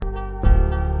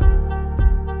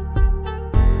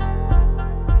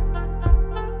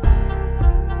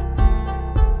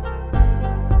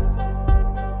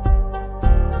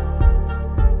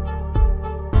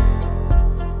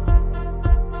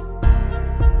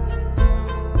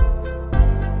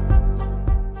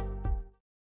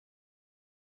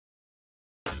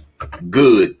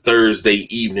Good Thursday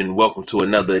evening. Welcome to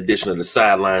another edition of the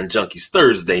Sideline Junkies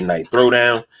Thursday night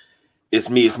throwdown. It's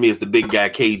the big guy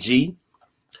KG.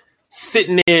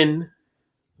 Sitting in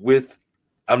with,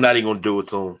 I'm not even going to do it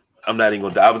to him.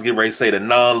 I was getting ready to say the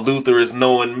non-Lutherist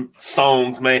knowing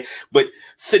songs, man. But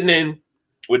sitting in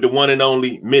with the one and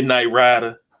only Midnight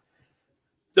Rider,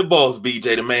 the boss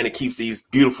BJ, the man that keeps these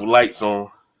beautiful lights on.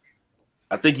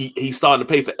 I think he's starting to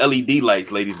pay for LED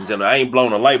lights, ladies and gentlemen. I ain't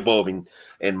blown a light bulb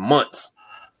in months.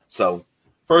 So,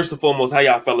 first and foremost, how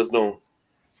y'all fellas doing?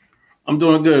 I'm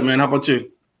doing good, man. How about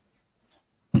you?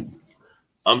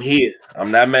 I'm here. I'm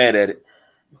not mad at it.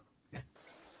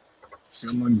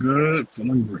 Feeling good,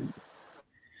 feeling great.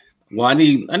 Well, I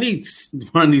need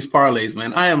one of these parlays,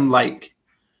 man. I am like,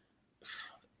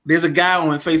 there's a guy on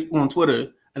Facebook, on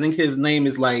Twitter. I think his name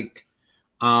is like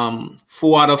 4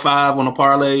 out of 5 on a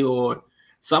parlay or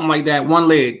something like that. One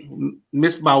leg,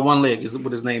 missed by one leg is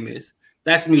what his name is.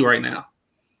 That's me right now.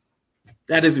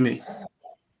 That is me.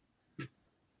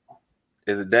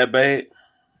 Is it that bad?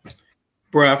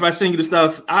 Bro, if I send you the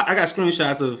stuff, I got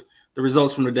screenshots of the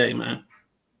results from the day, man.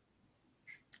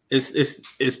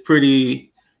 It's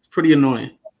pretty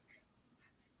annoying.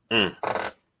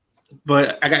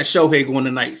 But I got Shohei going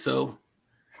tonight, so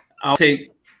I'll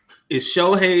take it's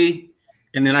Shohei,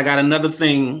 and then I got another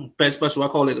thing, bet special. I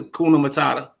call it Hakuna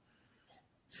Matata.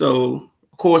 So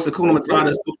of course, the Hakuna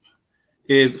Matata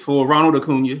is for Ronald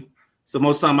Acuna. So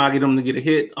most time I get him to get a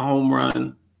hit, a home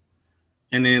run,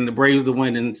 and then the Braves to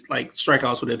win and like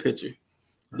strikeouts with their pitcher.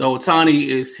 The Ohtani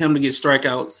is him to get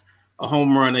strikeouts, a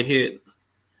home run, a hit,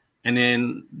 and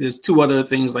then there's 2 other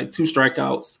things like 2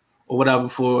 strikeouts or whatever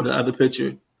for the other pitcher,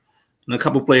 and a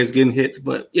couple players getting hits.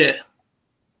 But yeah,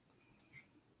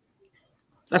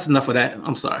 that's enough of that.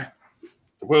 I'm sorry.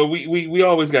 Well, we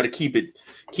always got to keep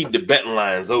the betting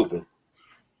lines open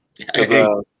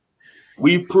because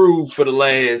we proved for the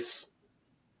last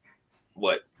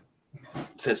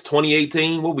since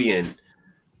 2018. What we in?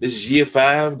 This is year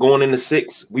 5, going into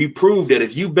 6. We proved that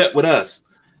if you bet with us,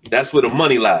 that's where the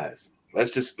money lies.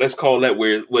 Let's call that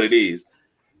what it is.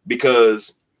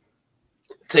 Because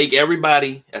take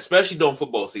everybody, especially during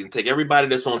football season, take everybody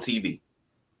that's on TV,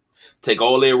 take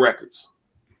all their records,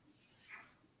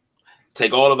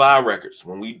 take all of our records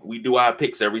when we do our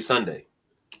picks every Sunday.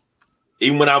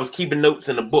 Even when I was keeping notes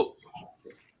in the book,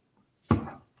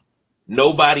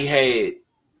 nobody had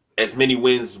as many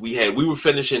wins as we had. We were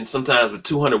finishing sometimes with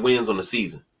 200 wins on the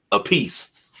season a piece.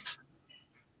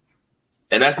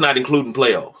 And that's not including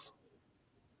playoffs.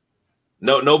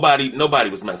 Nobody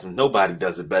was messing. Nobody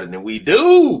does it better than we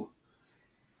do.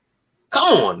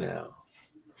 Come on now.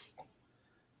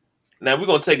 Now we're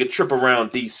going to take a trip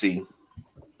around DC,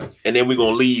 and then we're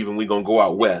going to leave and we're going to go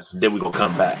out west, and then we're going to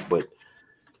come back. But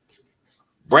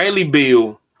Bradley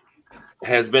Beal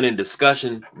has been in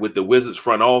discussion with the Wizards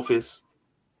front office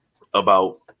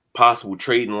about possible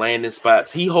trade and landing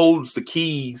spots. He holds the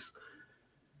keys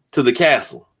to the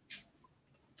castle.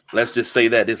 Let's just say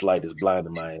that this light is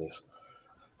blinding my ass.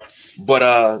 But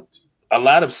a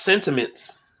lot of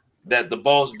sentiments that the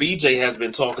boss BJ has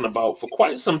been talking about for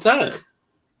quite some time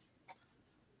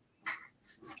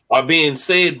are being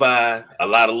said by a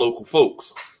lot of local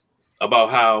folks about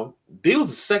how Bill's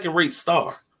a second-rate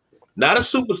star, not a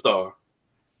superstar,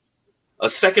 a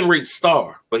second-rate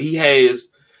star, but he has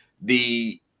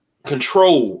the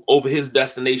control over his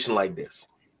destination like this.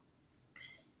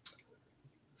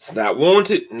 It's not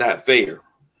warranted, not fair.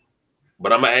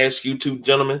 But I'm going to ask you two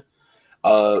gentlemen,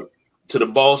 to the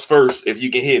boss first, if you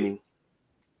can hear me.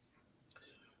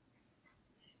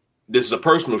 This is a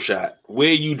personal shot.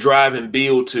 Where are you driving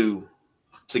Bill to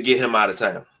get him out of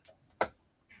town?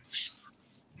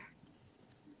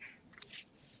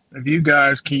 Can you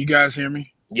guys hear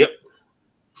me? Yep.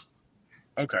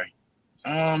 Okay.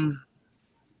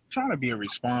 Trying to be a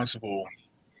responsible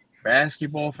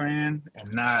basketball fan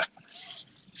and not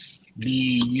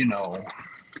be,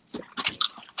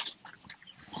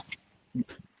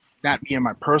 not be in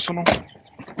my personal,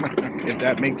 if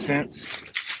that makes sense.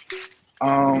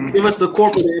 Give us the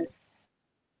corporate answer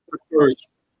first.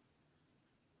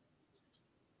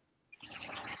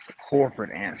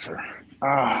 Corporate answer.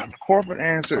 The corporate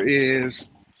answer is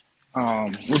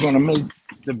we're going to make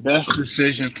the best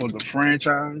decision for the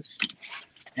franchise,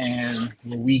 and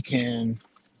we can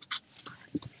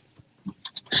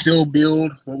still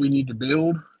build what we need to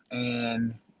build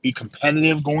and be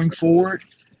competitive going forward.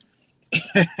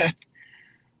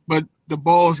 But the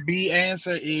boss B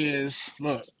answer is,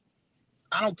 look,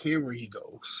 I don't care where he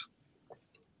goes.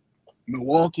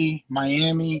 Milwaukee,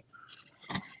 Miami,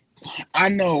 I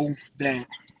know that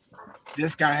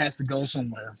this guy has to go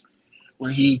somewhere.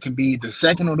 where he can be the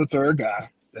second or the third guy.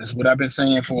 That's what I've been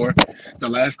saying for the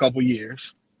last couple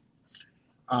years.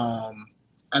 And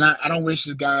I don't wish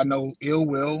the guy no ill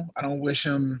will. I don't wish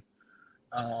him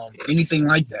anything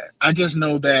like that. I just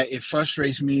know that it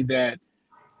frustrates me that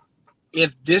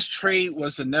if this trade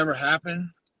was to never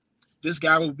happen, this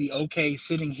guy would be okay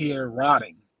sitting here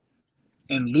rotting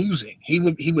and losing. He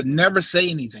would never say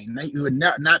anything. He would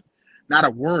not a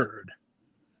word.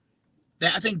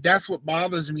 I think that's what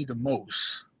bothers me the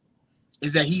most,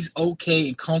 is that he's okay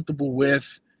and comfortable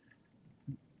with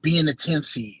being the 10th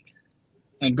seed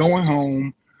and going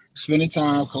home, spending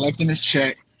time collecting his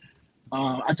check.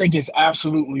 I think it's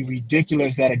absolutely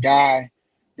ridiculous that a guy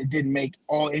that didn't make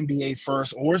all NBA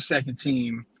first or second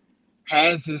team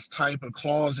has this type of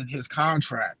clause in his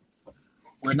contract,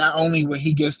 where not only when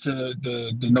he gets to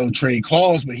the no trade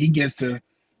clause, but he gets to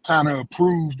kind of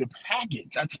approve the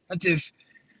package. I just,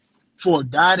 for a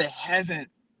guy that hasn't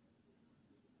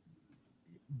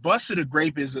busted a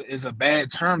grape is a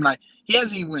bad term. Like, he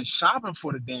hasn't even went shopping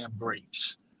for the damn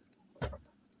grapes.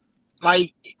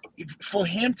 Like, for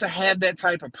him to have that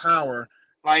type of power,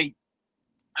 like,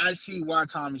 I see why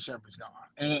Tommy Shepard's gone,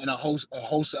 and a host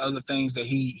of other things that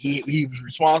he was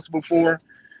responsible for.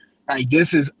 Like,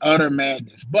 this is utter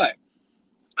madness. But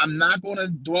I'm not going to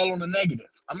dwell on the negative.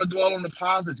 I'm going to dwell on the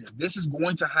positive. This is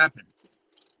going to happen.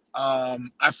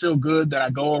 I feel good that I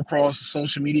go across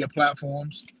social media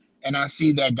platforms and I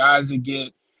see that guys that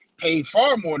get paid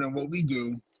far more than what we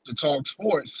do to talk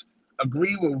sports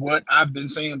agree with what I've been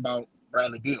saying about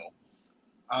Bradley Beal.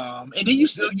 And then you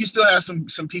still have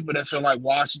some people that feel like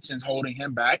Washington's holding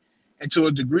him back, and to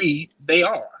a degree they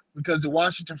are, because the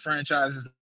Washington franchise is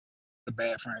a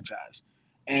bad franchise.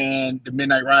 And the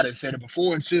Midnight Rider said it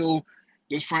before, until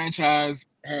this franchise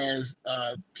has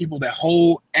people that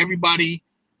hold everybody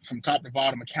from top to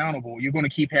bottom accountable, you're going to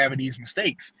keep having these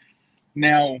mistakes.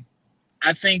 Now,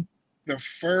 I think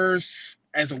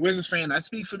as a Wizards fan, I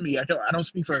speak for me. I don't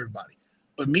speak for everybody.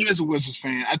 But me as a Wizards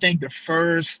fan, I think the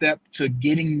first step to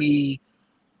getting me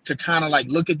to kind of like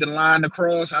look at the line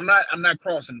across, I'm not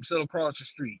crossing, I'm still across the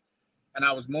street. And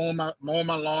I was mowing my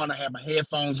lawn, I had my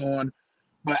headphones on,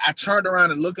 but I turned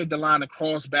around and looked at the line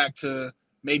across back to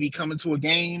maybe coming to a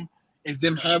game, is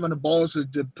them having the balls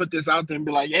to put this out there and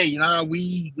be like, hey,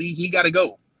 he got to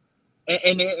go.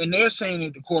 And they're saying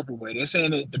it the corporate way. They're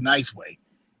saying it the nice way.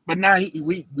 But now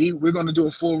we're going to do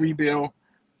a full rebuild.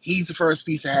 He's the first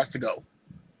piece that has to go.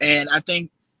 And I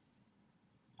think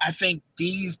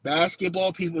these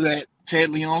basketball people that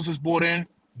Ted Leon's has brought in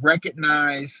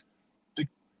recognize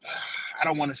I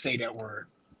don't want to say that word.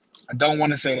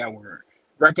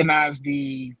 Recognize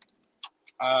the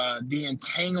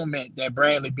entanglement that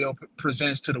Bradley Beal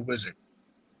presents to the Wizard.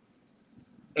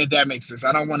 If that makes sense.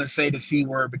 I don't want to say the C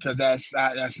word because that's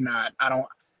not. I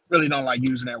don't like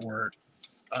using that word.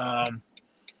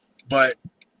 But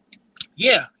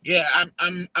yeah,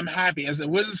 I'm happy as a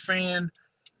Wizards fan.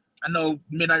 I know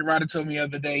Midnight Rider told me the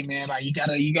other day, man, like you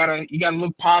gotta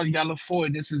look positive, you gotta look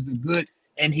forward. This is the good,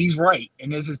 and he's right.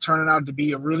 And this is turning out to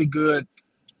be a really good,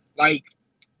 like,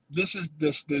 this is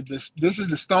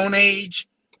the Stone Age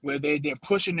where they're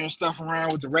pushing their stuff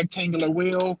around with the rectangular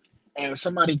wheel, and if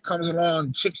somebody comes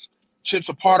along, chips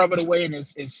a part of it away, and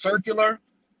it's circular,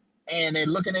 and they're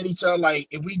looking at each other like,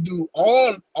 if we do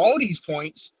all these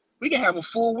points, we can have a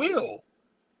full wheel.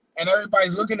 And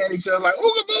everybody's looking at each other like,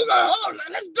 ooga booga, oh,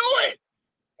 let's do it.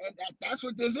 And that's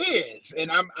what this is.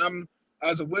 And I'm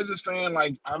as a Wizards fan,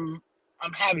 like I'm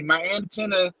happy. My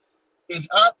antenna is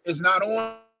up. It's not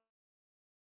on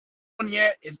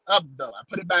yet. It's up though. I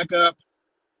put it back up,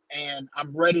 and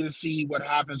I'm ready to see what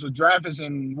happens. The draft is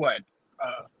in what?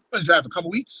 When's the draft? A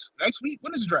couple weeks? Next week?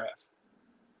 When is the draft?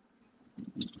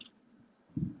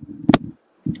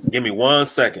 Give me 1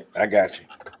 second. I got you.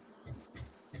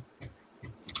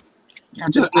 I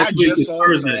just saw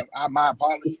Thursday. My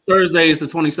apologies. Thursday is the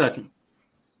 22nd.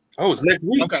 Oh, it's next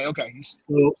week. Okay.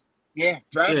 So,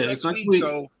 draft next week.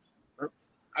 So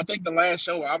I think the last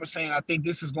show I was saying, I think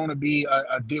this is going to be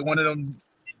a deal, one of them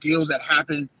deals that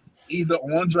happen either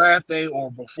on draft day or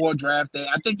before draft day.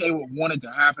 I think they would want it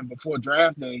to happen before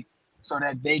draft day so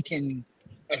that they can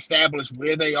establish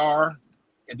where they are,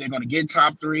 if they're going to get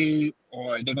top 3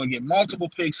 or they're going to get multiple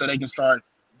picks, so they can start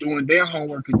doing their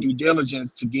homework and due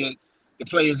diligence to get the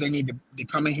players they need to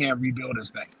come in here and rebuild this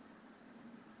thing.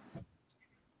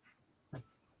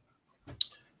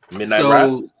 Midnight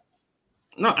Ride?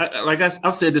 No,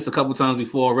 I've said this a couple times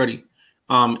before already.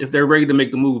 If they're ready to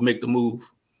make the move, make the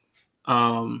move.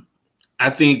 I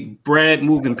think Brad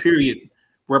moving period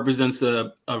represents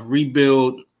a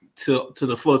rebuild to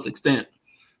the fullest extent.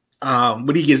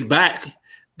 When he gets back,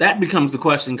 that becomes the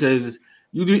question, because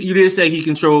you did say he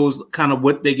controls kind of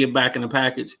what they get back in the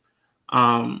package.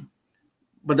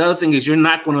 But the other thing is you're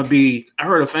not going to be. I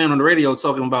heard a fan on the radio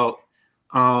talking about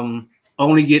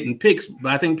only getting picks,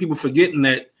 but I think people forgetting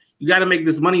that you got to make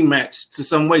this money match to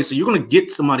some way. So you're going to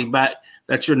get somebody back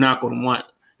that you're not going to want,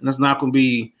 and it's not going to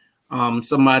be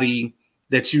somebody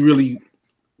that you really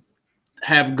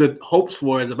have good hopes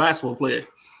for as a basketball player.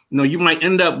 You know, you might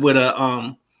end up with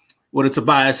a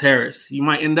Tobias Harris. You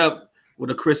might end up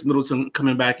with a Chris Middleton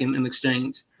coming back in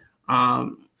exchange.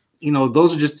 You know,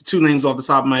 those are just the two names off the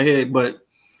top of my head, but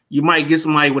you might get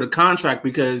somebody with a contract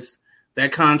because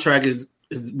that contract is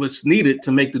what's needed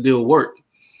to make the deal work.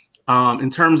 In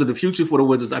terms of the future for the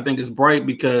Wizards, I think it's bright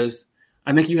because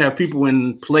I think you have people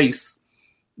in place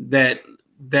that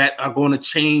are going to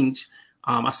change.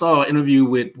 I saw an interview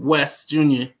with Wes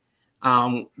Jr.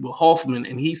 With Hoffman,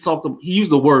 and he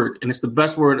used a word, and it's the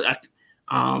best word.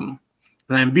 And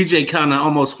BJ kind of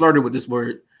almost flirted with this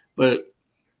word, but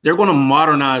they're going to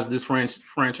modernize this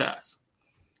franchise.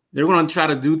 They're going to try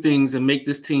to do things and make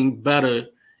this team better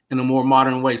in a more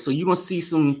modern way. So you're going to see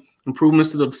some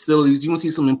improvements to the facilities. You're going to see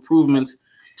some improvements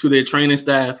to their training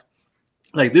staff.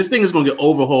 Like, this thing is going to get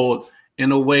overhauled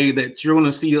in a way that you're going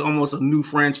to see almost a new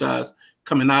franchise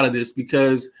coming out of this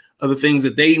because of the things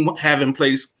that they have in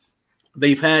place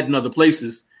they've had in other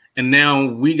places. And now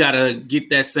we got to get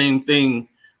that same thing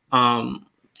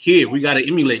here. We got to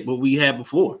emulate what we had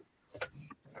before.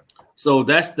 So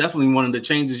that's definitely one of the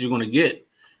changes you're going to get.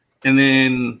 And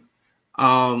then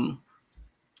I'll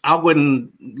go ahead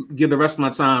and give the rest of my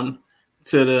time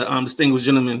to the distinguished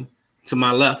gentleman to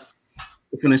my left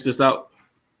to finish this out.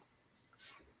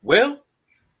 Well,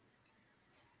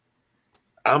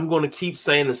 I'm going to keep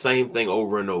saying the same thing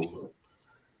over and over.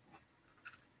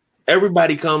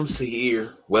 Everybody comes to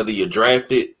here, whether you're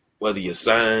drafted, whether you're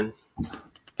signed,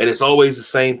 and it's always the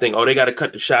same thing. Oh, they got to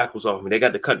cut the shackles off me. They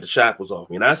got to cut the shackles off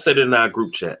me. And I said it in our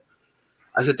group chat.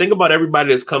 I said, think about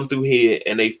everybody that's come through here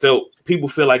and people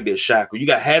feel like they're shackled. You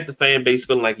got half the fan base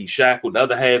feeling like he's shackled. The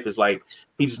other half is like,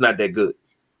 he's just not that good.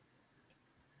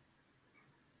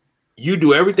 You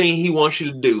do everything he wants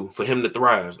you to do for him to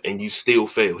thrive, and you still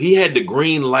fail. He had the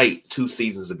green light 2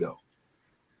 seasons ago.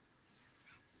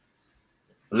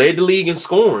 Led the league in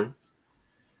scoring,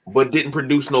 but didn't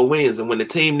produce no wins. And when the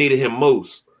team needed him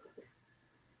most,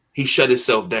 he shut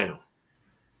himself down.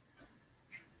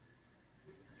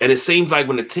 And it seems like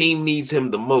when the team needs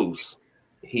him the most,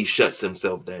 he shuts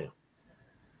himself down.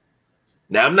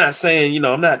 Now, I'm not saying,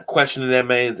 I'm not questioning that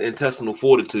man's intestinal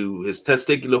fortitude, his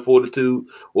testicular fortitude,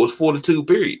 or his fortitude,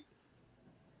 period.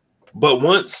 But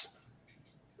once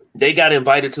they got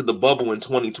invited to the bubble in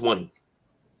 2020,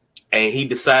 and he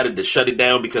decided to shut it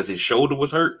down because his shoulder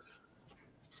was hurt,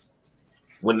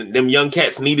 when them young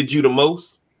cats needed you the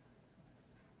most,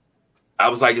 I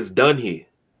was like, it's done here.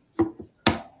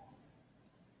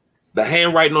 The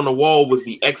handwriting on the wall was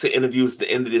the exit interviews at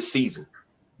the end of this season.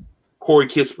 Corey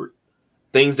Kispert.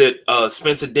 Things that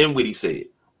Spencer Dinwiddie said.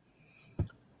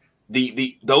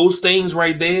 Those things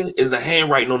right there is the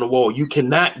handwriting on the wall. You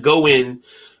cannot go in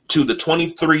to the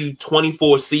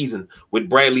 23-24 season with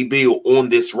Bradley Beal on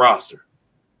this roster.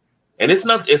 And it's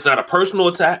not a personal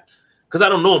attack because I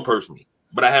don't know him personally,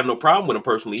 but I have no problem with him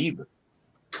personally either.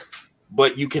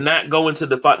 But you cannot go into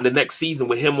the next season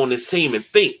with him on this team and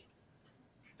think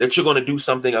that you're going to do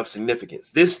something of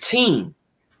significance. This team,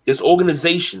 this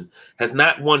organization has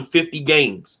not won 50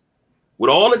 games.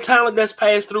 With all the talent that's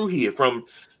passed through here, from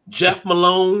Jeff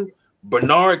Malone,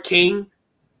 Bernard King,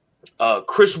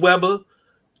 Chris Webber,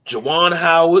 Juwan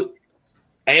Howard,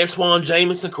 Antoine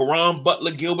Jamison, Caron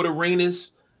Butler, Gilbert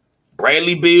Arenas,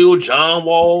 Bradley Beal, John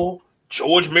Wall,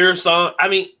 George Mirasan. I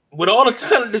mean, with all the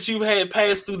talent that you've had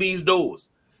passed through these doors,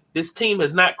 this team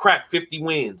has not cracked 50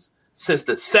 wins since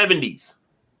the 70s.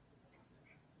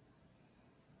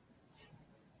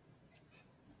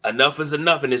 Enough is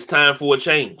enough, and it's time for a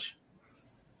change.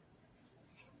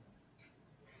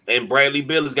 And Bradley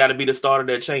Beal has got to be the start of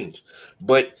that change.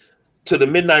 But to the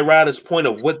Midnight Riders' point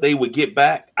of what they would get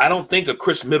back, I don't think a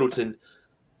Chris Middleton,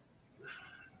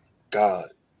 God,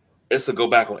 it's to go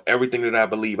back on everything that I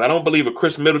believe. I don't believe a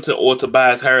Chris Middleton or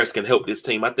Tobias Harris can help this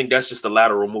team. I think that's just a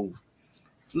lateral move.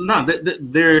 No,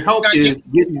 their help is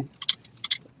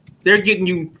they're getting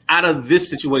you out of this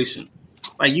situation.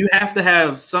 Like, you have to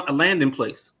have a landing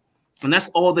place, and that's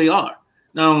all they are.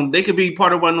 Now, they could be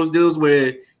part of one of those deals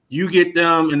where you get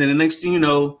them, and then the next thing you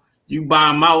know, you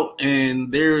buy them out,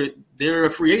 and they're a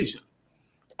free agent.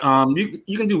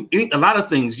 You can do a lot of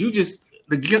things. You just,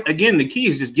 again, the key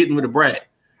is just getting rid of Brad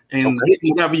and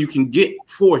getting whatever you can get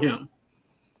for him.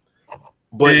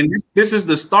 But this is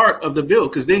the start of the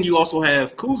build, because then you also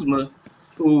have Kuzma,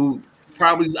 who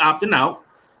probably is opting out.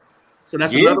 So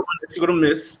that's Yeah. another one that you're gonna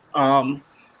miss.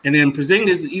 And then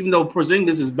Porzingis, even though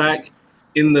Porzingis is back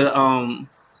in the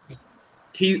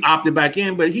he opted back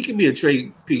in, but he can be a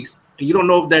trade piece. And you don't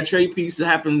know if that trade piece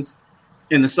happens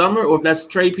in the summer or if that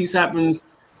trade piece happens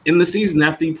in the season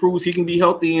after he proves he can be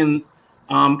healthy and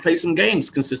play some games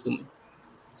consistently.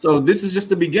 So this is just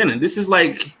the beginning. This is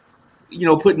like,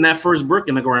 putting that first brick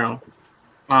in the ground.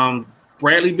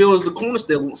 Bradley Beal is the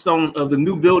cornerstone of the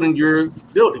new building you're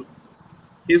building.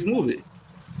 His move is.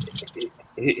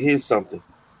 Here's something.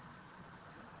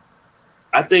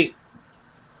 I think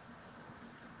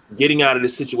getting out of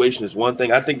this situation is one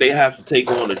thing. I think they have to take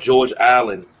on a George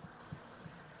Allen,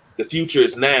 the future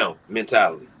is now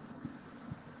mentality.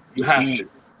 You have to.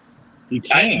 You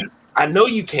can't. I know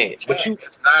you can't, but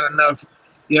it's not enough.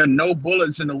 There are no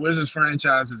bullets in the Wizards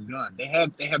franchise's gun. They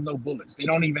have no bullets. They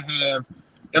don't even have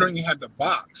the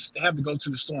box. They have to go to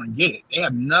the store and get it. They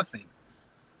have nothing.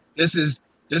 This is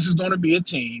going to be a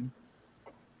team.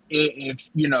 If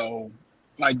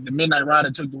like the Midnight Rider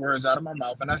took the words out of my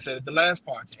mouth, and I said it the last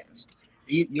podcast.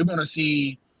 You're going to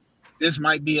see this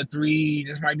might be a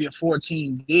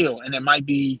 14 deal, and it might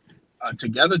be a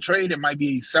together trade. It might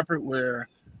be separate where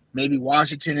maybe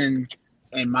Washington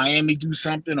and Miami do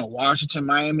something, or Washington,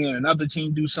 Miami, and another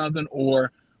team do something,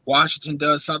 or Washington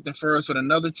does something first with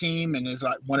another team, and it's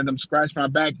like one of them scratch my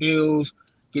back deals.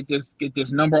 Get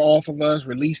this number off of us.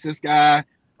 Release this guy.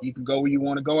 You can go where you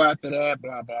want to go after that.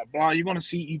 Blah blah blah. You're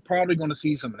probably going to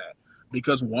see some of that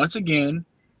because once again,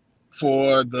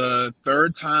 for the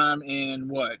third time in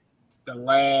the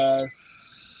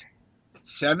last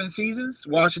 7 seasons,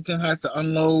 Washington has to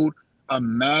unload a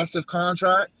massive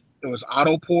contract. It was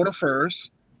Otto Porter first.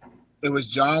 It was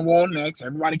John Wall next.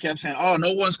 Everybody kept saying, "Oh,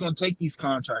 no one's going to take these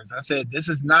contracts." I said, "This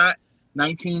is not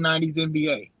 1990s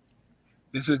NBA.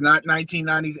 This is not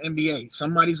 1990s NBA.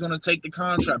 Somebody's going to take the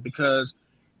contract because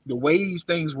the way these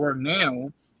things work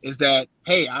now is that,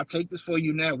 hey, I'll take this for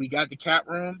you now. We got the cap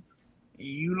room.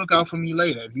 You look out for me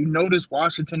later." If you notice,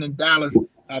 Washington and Dallas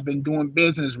have been doing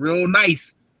business real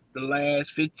nice the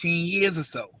last 15 years or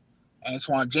so.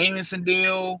 Antoine Jameson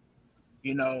deal,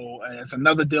 and it's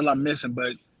another deal I'm missing,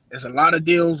 but there's a lot of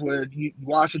deals where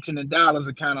Washington and Dallas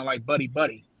are kind of like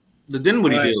buddy-buddy. The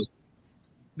Dinwiddie deal.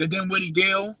 The Dinwiddie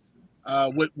deal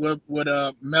with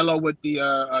Melo with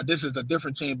the this is a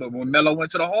different team, but when Melo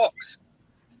went to the Hawks,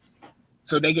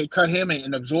 so they could cut him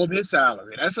and absorb his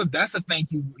salary. That's a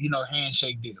thank you,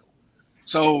 handshake deal.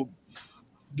 So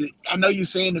I know you're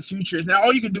saying the future is now.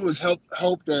 All you can do is hope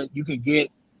that you can get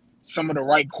some of the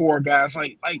right core guys,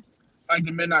 like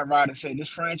the Midnight Rider said. This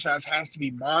franchise has to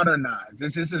be modernized.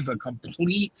 This is a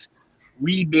complete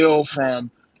rebuild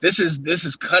from. This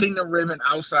is cutting the ribbon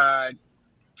outside.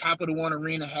 Capital One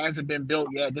Arena hasn't been built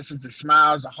yet. This is the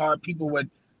smiles, the hard people with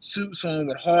suits on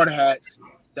with hard hats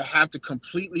that have to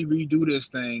completely redo this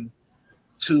thing.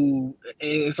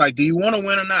 It's like, do you want to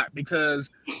win or not? Because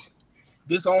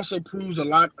this also proves a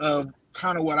lot of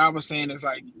kind of what I was saying. Is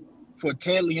like for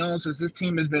Ted Leon, since this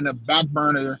team has been a back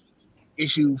burner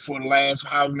issue for the last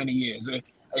however many years.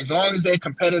 As long as they're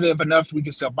competitive enough, we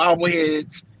can sell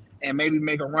bobbleheads and maybe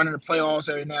make a run in the playoffs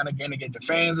every now and again to get the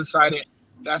fans excited.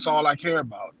 That's all I care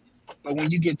about. But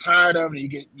when you get tired of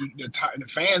it, the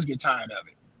fans get tired of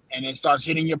it, and it starts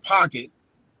hitting your pocket.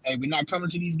 Hey, we're not coming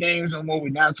to these games no more. We're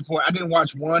not supporting. I didn't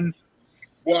watch one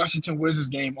Washington Wizards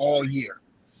game all year.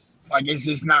 Like, it's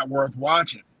just not worth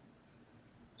watching.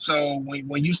 So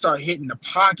when you start hitting the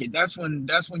pocket, that's when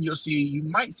you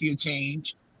might see a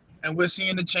change, and we're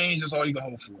seeing the change. That's all you can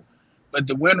hope for. But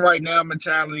the win right now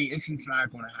mentality, it's just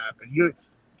not going to happen.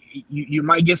 You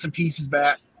might get some pieces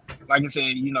back. Like I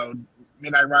said,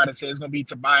 Midnight Rider said it's going to be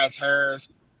Tobias Harris.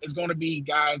 It's going to be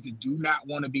guys that do not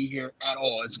want to be here at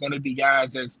all. It's going to be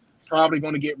guys that's probably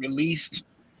going to get released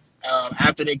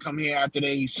after they come here, after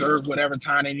they serve whatever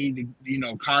time they need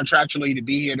to, contractually to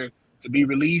be here to be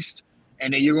released.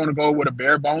 And then you're going to go with a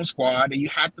bare bone squad, and you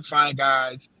have to find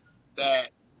guys that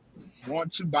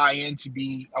want to buy in to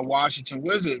be a Washington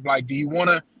Wizard. Like, do you want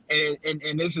to?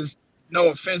 And this is no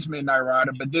offense, Midnight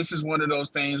Rider, but this is one of those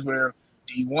things where,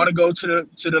 do you want to go to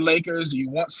the Lakers? Do you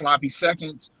want sloppy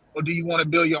seconds, or do you want to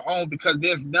build your own? Because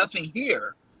there's nothing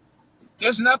here.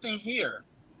 There's nothing here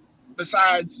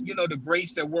besides the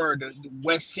greats that were the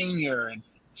West Senior and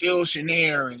Phil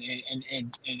Chenier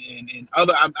and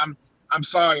other. I'm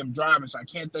sorry, I'm driving, so I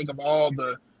can't think of all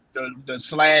the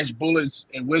slash bullets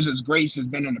and Wizards greats has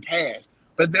been in the past.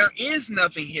 But there is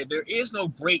nothing here. There is no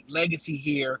great legacy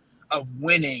here of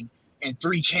winning and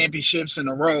 3 championships in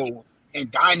a row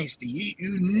and dynasty.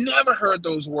 You never heard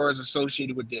those words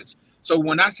associated with this. So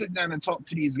when I sit down and talk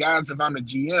to these guys, if I'm the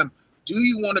GM, Do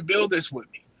you want to build this with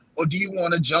me? Or do you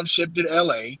want to jump ship to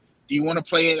LA? Do you want to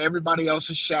play in everybody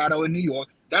else's shadow in New York?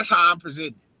 That's how I'm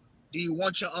presenting. Do you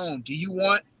want your own? Do you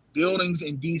want buildings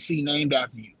in DC named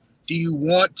after you? Do you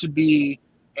want to be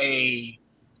a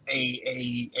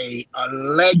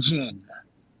legend?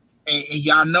 And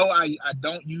y'all know I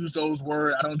don't use those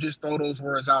words. I don't just throw those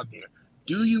words out there.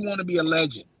 Do you want to be a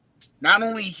legend? Not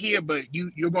only here, but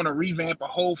you're going to revamp a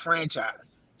whole franchise,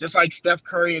 just like Steph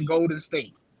Curry and Golden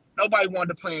State. Nobody wanted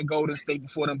to play in Golden State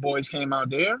before them boys came out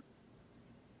there.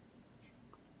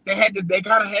 They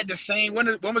kind of had the same. When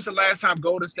was the last time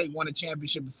Golden State won a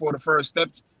championship before the first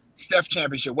Steph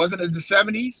championship? Wasn't it the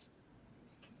 70s?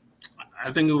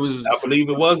 I think it was. I believe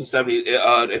it was the 70s.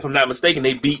 If I'm not mistaken,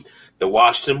 they beat the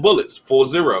Washington Bullets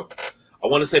 4-0. I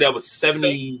want to say that was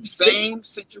 70. Same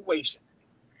situation.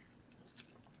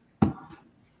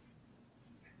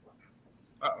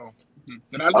 Uh-oh.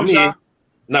 Did I lose y'all?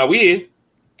 No, we here.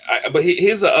 But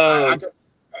here's a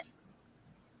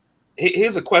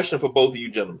question for both of you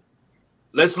gentlemen.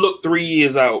 Let's look 3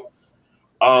 years out.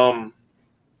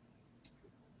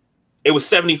 It was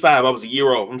 75. I was a year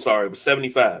off. I'm sorry. It was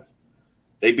 75.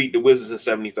 They beat the Wizards in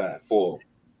 75. 4.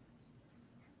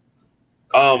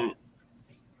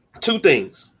 Two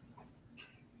things.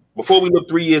 Before we look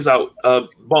 3 years out,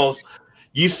 boss,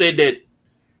 you said that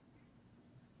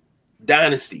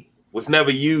dynasty was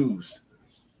never used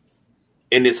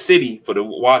in this city for the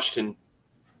Washington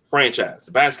franchise,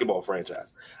 the basketball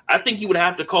franchise. I think you would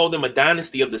have to call them a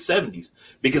dynasty of the 70s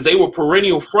because they were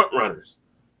perennial front runners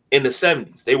in the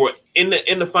 70s. They were in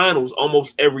the finals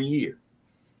almost every year.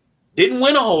 Didn't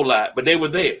win a whole lot, but they were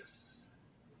there.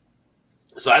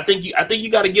 So I think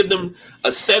you got to give them a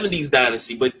 70s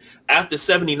dynasty, but after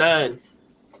 79,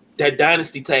 that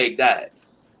dynasty tag died.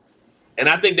 And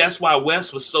I think that's why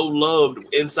West was so loved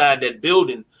inside that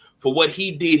building for what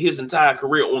he did his entire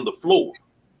career on the floor.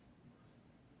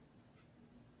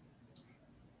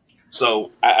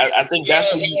 So I think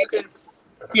that's what you can.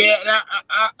 Yeah,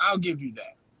 I'll give you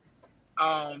that.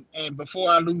 And before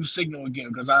I lose signal again,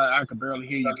 because I can barely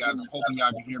hear you guys. I'm hoping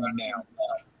y'all can hear me now.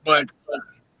 But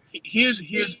here's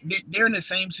they're in the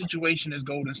same situation as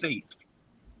Golden State.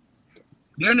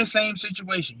 They're in the same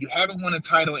situation. You haven't won a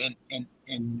title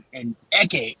in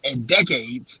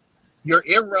decades. You're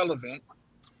irrelevant.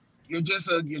 You're just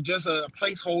a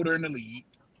placeholder in the league.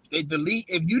 The league,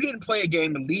 if you didn't play a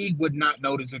game, the league would not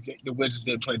notice if the Wizards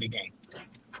didn't play the game.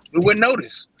 It wouldn't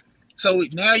notice. So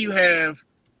now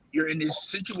you're in this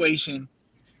situation.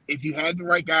 If you had the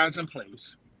right guys in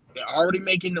place, they're already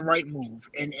making the right move,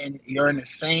 and you're in the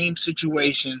same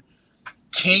situation.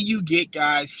 Can you get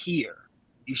guys here?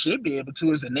 You should be able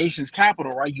to as the nation's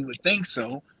capital, right? You would think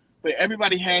so. But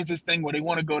everybody has this thing where they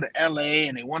want to go to LA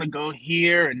and they want to go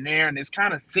here and there, and it's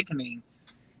kind of sickening.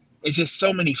 It's just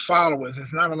so many followers.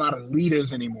 It's not a lot of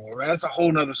leaders anymore. Right? That's a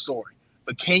whole nother story.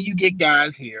 But can you get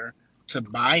guys here to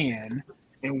buy in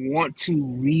and want to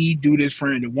redo this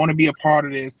friend, and want to be a part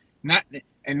of this? Not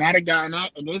a guy,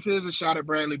 and this is a shot at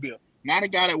Bradley Beal. Not a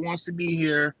guy that wants to be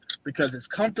here because it's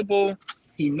comfortable.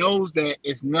 He knows that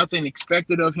it's nothing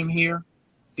expected of him here.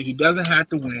 That he doesn't have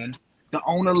to win. The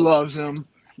owner loves him.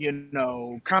 You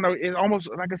know, kind of. It's almost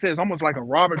like I said. It's almost like a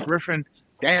Robert Griffin,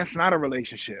 Dan Snyder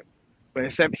relationship. But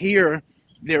except here,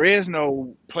 there is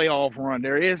no playoff run.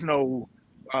 There is no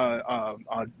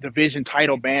division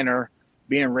title banner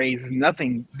being raised. There's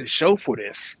nothing to show for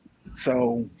this.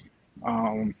 So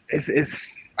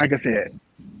it's like I said,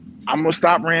 I'm gonna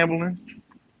stop rambling.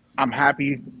 I'm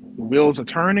happy the wheels are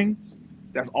turning.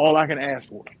 That's all I can ask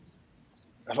for.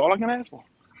 That's all I can ask for.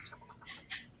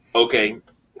 Okay,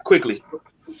 quickly.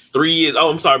 3 years.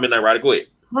 Oh, I'm sorry, Midnight Rider. Go ahead.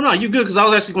 No, you're good because I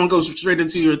was actually going to go straight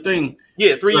into your thing.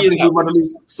 Yeah, 3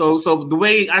 years. So the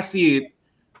way I see it,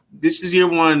 this is year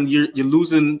one. You're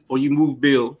losing or you move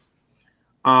Bill.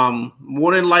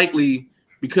 More than likely,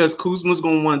 because Kuzma's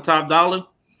going to want top dollar,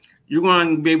 you're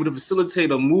going to be able to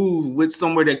facilitate a move with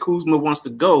somewhere that Kuzma wants to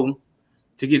go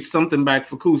to get something back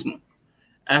for Kuzma.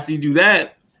 After you do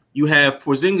that, you have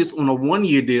Porzingis on a 1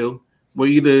 year deal where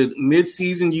either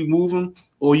mid-season you move him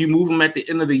or you move him at the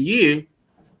end of the year.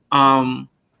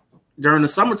 During the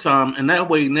summertime, and that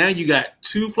way now you got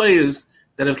two players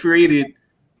that have created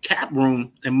cap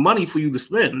room and money for you to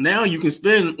spend. Now you can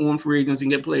spend on free agents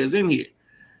and get players in here.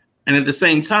 And at the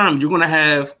same time, you're going to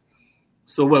have,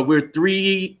 so what,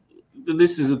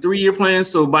 this is a 3 year plan.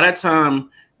 So by that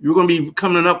time, you're going to be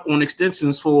coming up on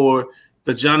extensions for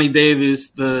the Johnny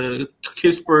Davis, the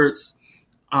Kisperts.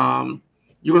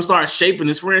 You're going to start shaping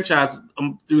this franchise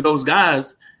through those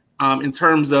guys in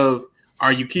terms of,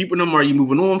 are you keeping them? Are you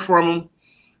moving on from them?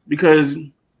 Because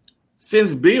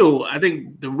since Bill, I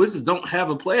think the Wizards don't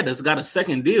have a player that's got a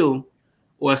second deal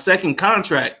or a second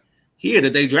contract here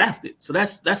that they drafted. So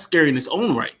that's scary in its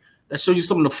own right. That shows you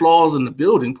some of the flaws in the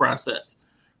building process.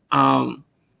 So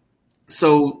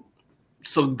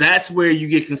that's where you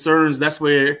get concerns. That's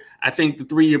where I think the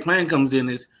 3-year plan comes in,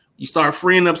 is you start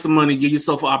freeing up some money, give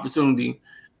yourself an opportunity,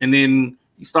 and then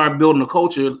you start building a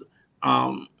culture.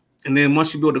 And then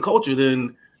once you build a culture,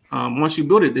 then once you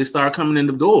build it, they start coming in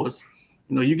the doors.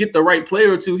 You know, you get the right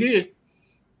player or two here,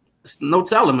 it's no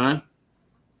telling, man.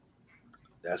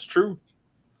 That's true.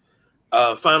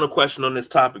 Final question on this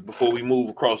topic before we move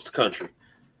across the country.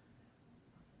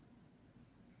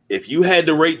 If you had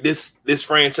to rate this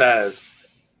franchise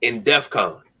in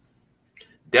DEFCON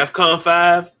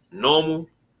 5, normal,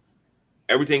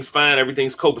 everything's fine,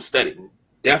 everything's copacetic.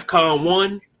 DEFCON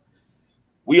 1,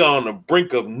 we are on the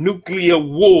brink of nuclear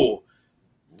war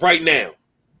right now.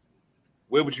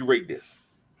 Where would you rate this?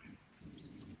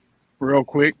 Real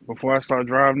quick, before I start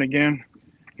driving again,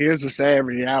 here's the sad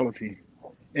reality.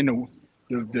 In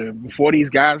the before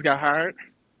these guys got hired,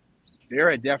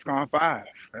 they're at DEFCON 5.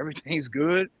 Everything's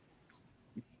good.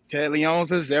 Ted Leon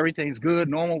says everything's good.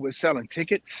 Normal with selling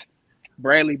tickets.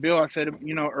 Bradley Beal, I said,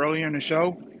 earlier in the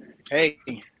show, hey,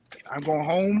 I'm going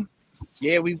home.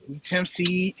 Yeah, we 10th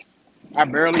seed. I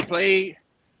barely played,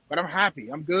 but I'm happy.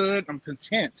 I'm good. I'm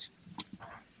content.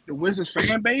 The Wizards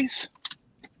fan base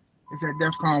is at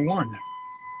DEFCON 1.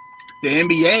 The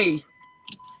NBA,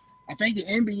 I think the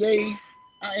NBA,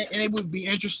 and it would be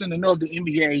interesting to know if the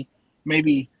NBA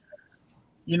maybe,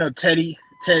 Teddy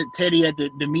at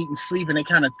the meeting sleeping, they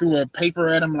kind of threw a paper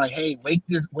at him like, hey, wake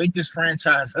this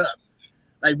franchise up.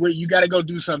 Like, you got to go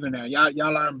do something now.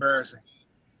 Y'all are embarrassing.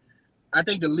 I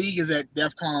think the league is at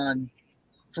DEFCON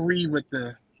 3 with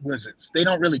the Wizards. They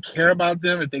don't really care about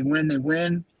them. If they win, they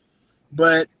win.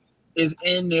 But it's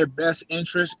in their best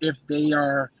interest if they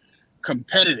are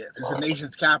competitive. It's the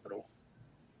nation's capital.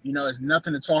 It's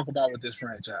nothing to talk about with this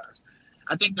franchise.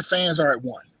 I think the fans are at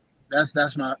 1. That's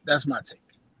my take.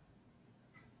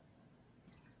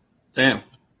 Damn.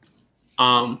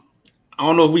 I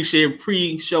don't know if we shared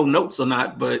pre-show notes or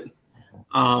not, but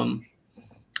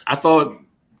I thought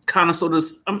kind of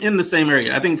I'm in the same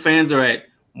area. I think fans are at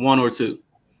 1 or 2.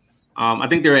 I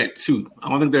think they're at 2. I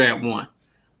don't think they're at 1.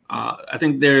 I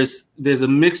think there's a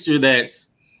mixture that's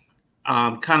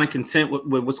kind of content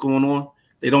with what's going on.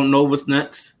 They don't know what's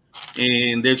next,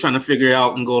 and they're trying to figure it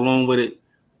out and go along with it.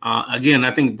 Again,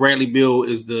 I think Bradley Beal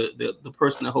is the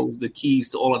person that holds the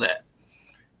keys to all of that.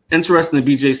 Interesting that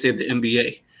BJ said the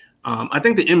NBA. I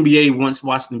think the NBA wants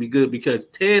Washington to be good because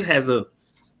Ted's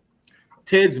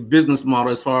business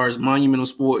model as far as Monumental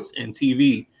Sports and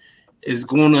TV is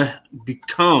going to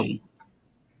become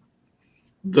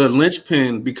the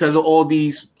linchpin because of all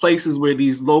these places where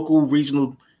these local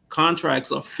regional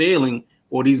contracts are failing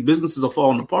or these businesses are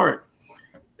falling apart.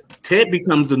 Ted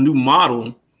becomes the new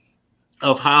model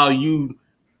of how you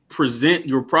present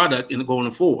your product in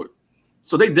going forward.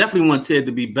 So they definitely want Ted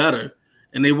to be better,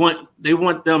 and they want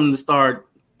them to start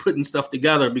putting stuff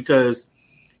together because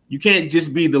you can't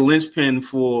just be the linchpin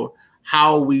for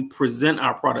how we present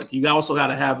our product. You also got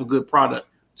to have a good product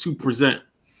to present.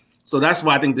 So that's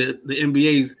why I think the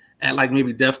NBA's at like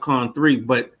maybe DEFCON 3,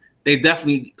 but they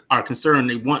definitely are concerned.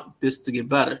 They want this to get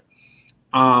better.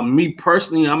 Me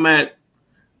personally,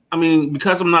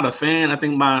 because I'm not a fan, I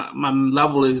think my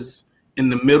level is in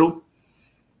the middle.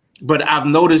 But I've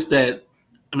noticed that,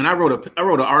 I wrote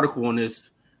an article on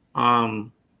this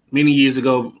many years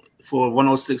ago for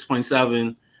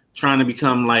 106.7, trying to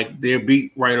become like their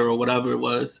beat writer or whatever it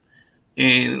was.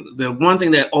 And the one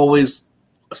thing that always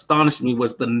astonished me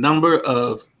was the number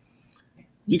of,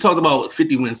 you talked about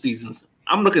 50-win seasons.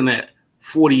 I'm looking at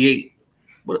 48,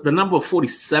 but the number of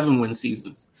 47-win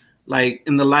seasons, like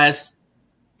in the last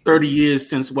 30 years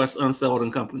since Wes Unseld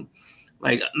and company,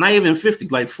 like not even 50,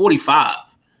 like 45.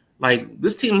 Like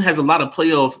this team has a lot of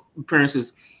playoff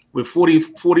appearances with 40,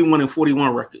 41 and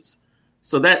 41 records.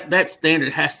 So that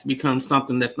standard has to become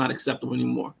something that's not acceptable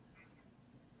anymore.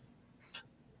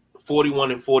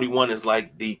 41 and 41 is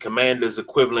like the Commanders'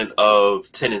 equivalent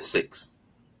of 10-6.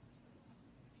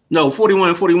 No, 41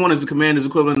 and 41 is the Commanders'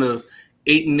 equivalent of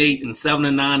 8-8 and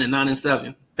 7-9 and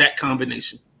 9-7. That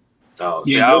combination. Oh,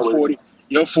 yeah,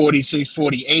 your 46,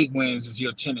 48 wins is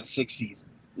your 10-6 season.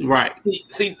 Right.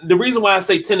 See, the reason why I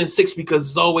say 10-6 because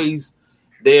it's always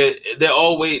they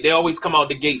always come out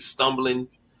the gate stumbling.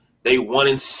 They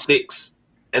 1-6,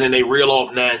 and then they reel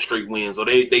off 9 straight wins, or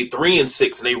they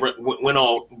 3-6 and they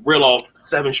reel off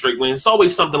 7 straight wins. It's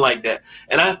always something like that.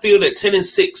 And I feel that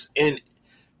 10-6, and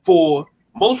for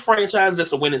most franchises,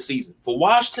 that's a winning season. For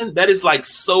Washington, that is like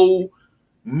so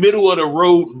middle of the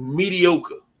road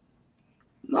mediocre.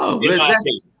 No,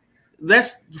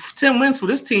 that's 10 wins for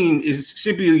this team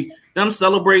should be them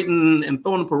celebrating and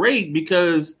throwing a parade,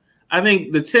 because I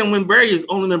think the 10-win barrier has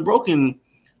only been broken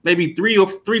maybe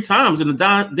three times in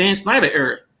the Dan Snyder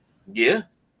era. Yeah,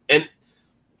 and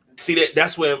see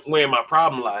that's where my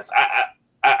problem lies.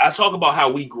 I talk about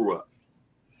how we grew up.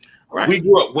 Right. We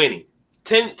grew up winning.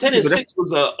 10-6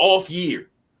 was an off year.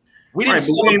 We didn't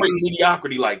celebrate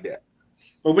mediocrity like that.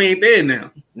 But we ain't there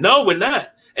now. No, we're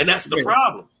not. And that's the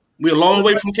problem. We're a long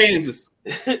way from Kansas.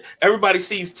 Everybody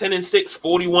sees 10-6,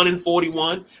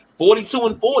 41-41,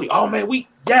 42-40. Oh man,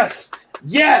 yes.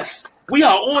 We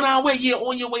are on our way. You're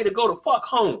on your way to go to fuck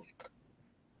home.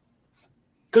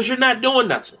 Because you're not doing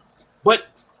nothing. But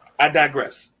I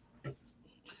digress.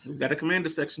 We got a commander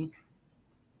section.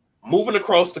 Moving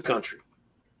across the country.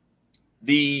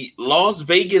 The Las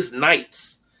Vegas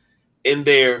Knights, in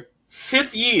their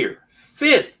fifth year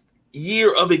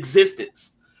of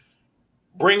existence,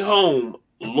 bring home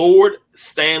Lord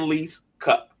Stanley's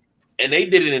Cup. And they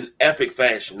did it in epic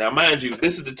fashion. Now, mind you,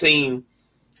 this is the team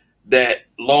that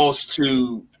lost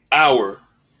to our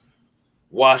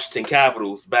Washington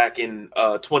Capitals back in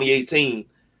 2018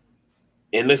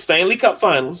 in the Stanley Cup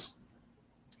Finals.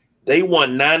 They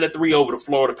won 9-3 over the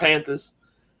Florida Panthers.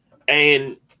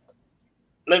 And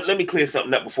let me clear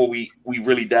something up before we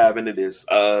really dive into this.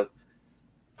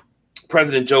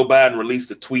 President Joe Biden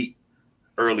released a tweet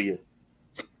earlier,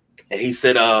 and he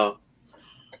said,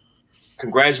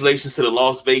 congratulations to the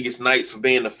Las Vegas Knights for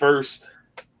being the first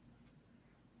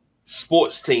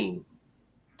sports team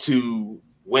to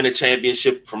win a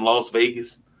championship from Las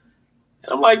Vegas.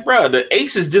 And I'm like, bro, the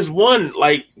Aces just won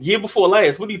like year before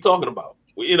last. What are you talking about?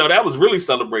 You know, that was really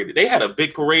celebrated. They had a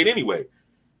big parade anyway.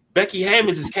 Becky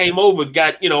Hammond just came over,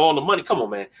 got, all the money. Come on,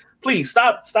 man. Please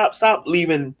stop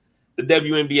leaving the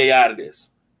WNBA out of this.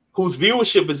 Whose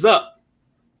viewership is up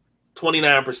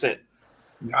 29%.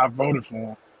 I voted for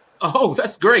him. Oh,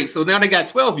 that's great. So now they got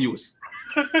 12 viewers.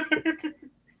 And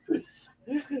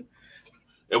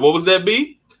what was that,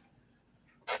 B?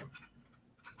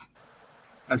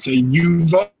 I said you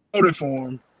voted for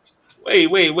him.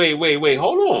 Wait.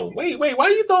 Hold on. Wait. Why are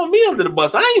you throwing me under the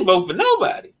bus? I ain't voting for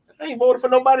nobody. I ain't voted for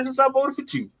nobody since I voted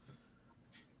for you.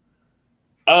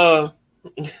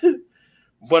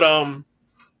 But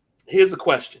here's a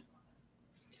question.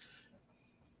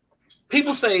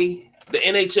 People say the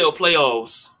NHL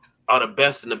playoffs are the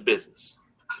best in the business.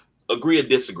 Agree or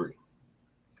disagree?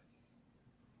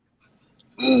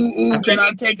 Ooh, can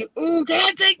I take it? Ooh, can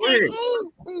I take this?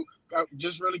 Ooh.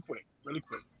 Just really quick.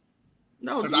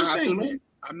 No, because I have to admit,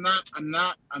 I'm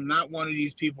not one of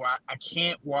these people. I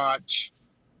can't watch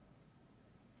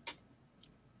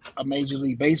a Major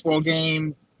League Baseball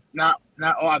game. Not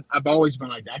all. I've always been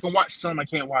like that. I can watch some. I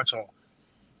can't watch all.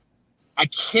 I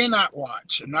cannot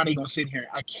watch. I'm not even gonna sit here.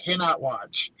 I cannot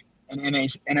watch an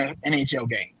NHL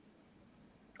game,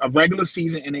 a regular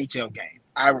season NHL game.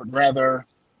 I would rather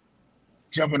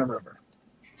jump in a river.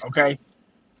 Okay,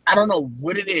 I don't know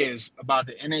what it is about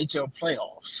the NHL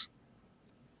playoffs.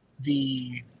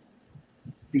 The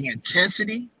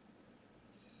intensity.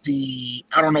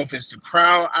 I don't know if it's the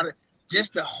crowd.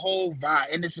 Just the whole vibe,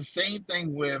 and it's the same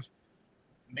thing with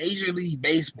Major League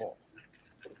Baseball.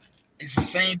 It's the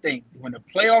same thing when the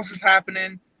playoffs is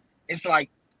happening. It's like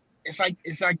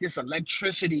this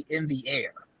electricity in the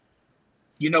air.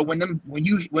 When them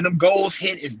goals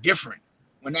hit, it's different.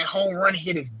 When that home run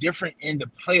hit, is different in the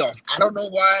playoffs. I don't know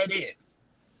why it is.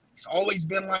 It's always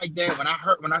been like that.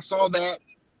 When I saw that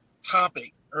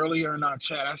topic earlier in our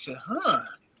chat, I said,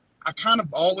 I kind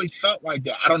of always felt like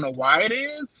that. I don't know why it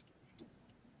is.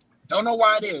 Don't know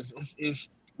why it is. It's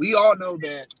we all know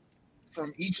that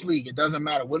from each league, it doesn't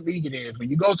matter what league it is. When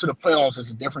you go to the playoffs,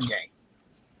 it's a different game.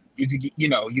 You could get,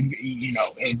 and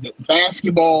the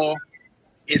basketball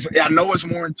is. I know it's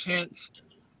more intense,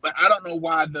 but I don't know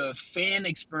why the fan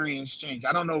experience changed.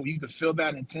 I don't know if you could feel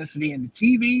that intensity in the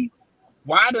TV.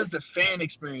 Why does the fan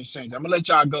experience change? I'm gonna let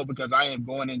y'all go because I am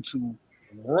going into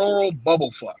rural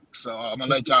bubble fuck. So I'm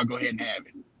gonna let y'all go ahead and have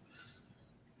it.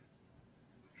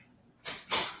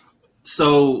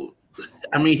 So,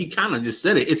 I mean, he kind of just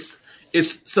said it. It's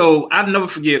so I'll never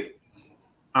forget.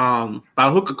 By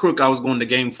hook or crook, I was going to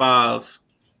Game 5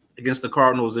 against the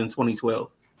Cardinals in 2012.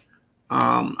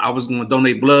 I was going to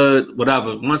donate blood,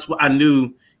 whatever. Once I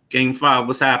knew Game 5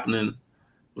 was happening,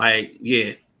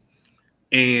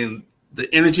 and the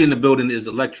energy in the building is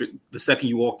electric. The second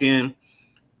you walk in,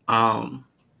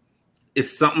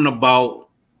 it's something about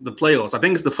the playoffs. I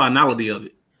think it's the finality of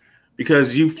it.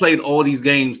 Because you've played all these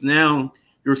games. Now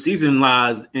your season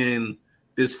lies in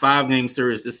this 5-game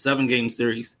series, this 7-game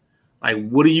series. Like,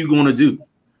 what are you going to do?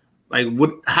 Like,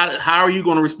 how are you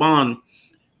going to respond?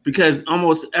 Because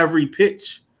almost every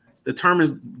pitch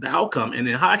determines the outcome. And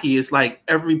in hockey, it's like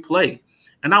every play.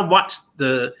 And I watched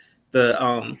the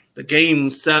game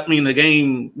set. I mean, the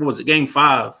game. What was it? Game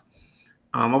 5.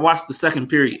 I watched the second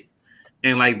period,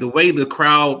 and like the way the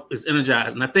crowd is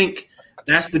energized. And I think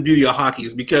that's the beauty of hockey,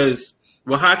 is because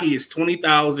hockey is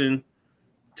 20,000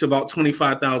 to about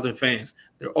 25,000 fans.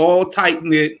 They're all tight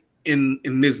knit in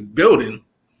this building,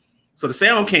 so the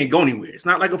sound can't go anywhere. It's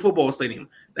not like a football stadium.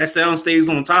 That sound stays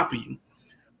on top of you.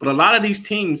 But a lot of these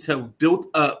teams have built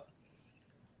up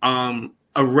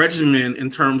a regimen in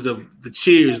terms of the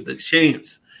cheers, the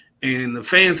chants, and the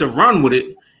fans have run with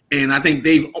it. And I think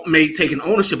they've taken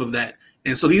ownership of that.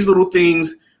 And so these little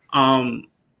things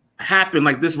happen,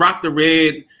 like this Rock the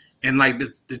Red, and like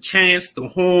the chants, the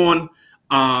horn,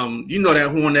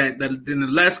 that horn, that then the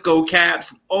Let's Go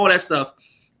caps, all that stuff.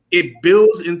 It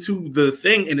builds into the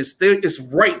thing, and it's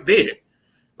right there.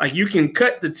 Like you can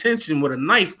cut the tension with a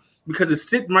knife because it's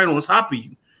sitting right on top of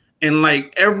you. And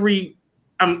like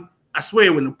I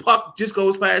swear, when the puck just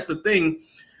goes past the thing,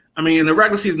 I mean, in the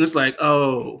regular season, it's like,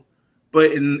 oh,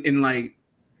 but in like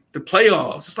the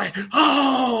playoffs, it's like,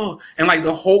 oh, and like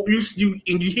the whole you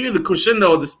hear the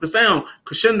crescendo, the sound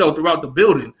crescendo throughout the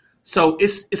building. So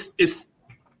it's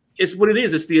what it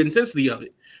is. It's the intensity of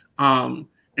it, and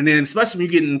then especially when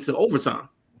you get into overtime,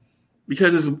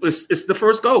 because it's the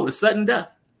first goal. It's sudden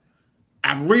death.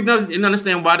 I really didn't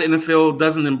understand why the NFL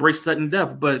doesn't embrace sudden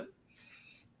death, but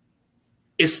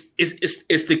it's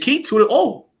the key to it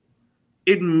all.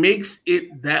 It makes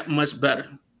it that much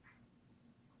better.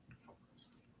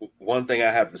 One thing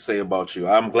I have to say about you,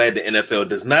 I'm glad the NFL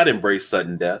does not embrace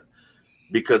sudden death,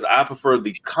 because I prefer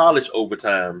the college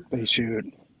overtime. They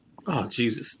should. Oh,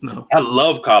 Jesus, no. I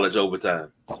love college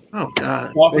overtime. Oh,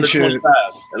 God. Walk to 25,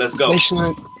 and let's go. They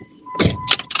should.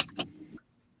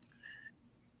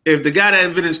 If the guy that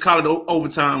invented college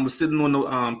overtime was sitting on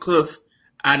the cliff,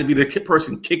 I'd be the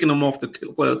person kicking him off the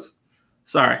cliff.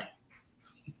 Sorry.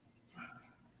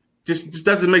 Just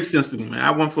doesn't make sense to me, man.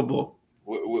 I want football.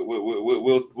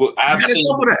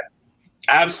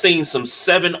 I've seen some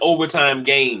 7 overtime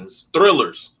games,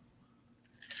 thrillers,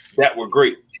 that were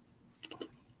great.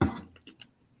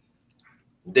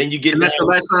 Then you get, and that's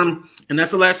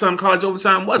the last time college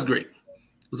overtime was great.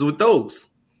 It was with those.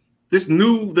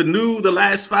 The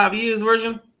last 5 years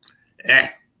version,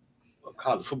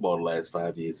 college football the last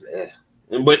 5 years,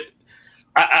 But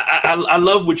I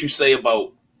love what you say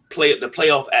about the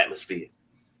playoff atmosphere.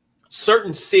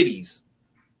 Certain cities,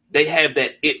 they have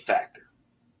that it factor.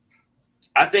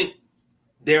 I think,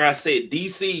 dare I say it,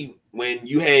 DC, when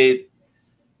you had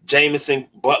Jameson,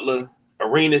 Butler,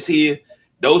 arenas here,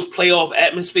 those playoff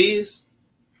atmospheres,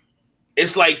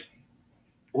 it's like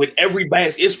with every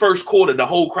basket, it's first quarter, the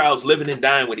whole crowd's living and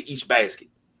dying with each basket,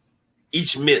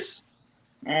 each miss.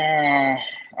 I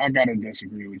gotta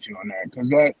disagree with you on that, because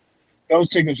those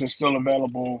tickets are still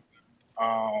available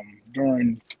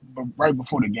right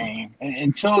before the game, and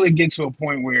until it gets to a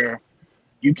point where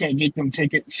you can't get them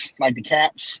tickets like the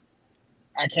Caps.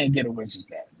 I can't get a Wizards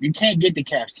that. You can't get the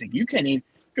Caps ticket. You can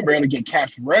barely get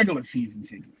Caps regular season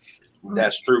tickets.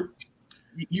 That's true.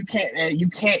 You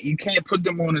can't put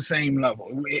them on the same level.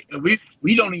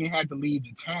 We don't even have to leave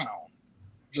the town.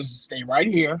 Just stay right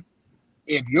here.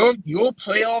 If your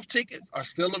playoff tickets are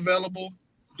still available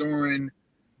during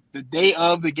the day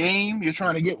of the game, you're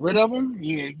trying to get rid of them,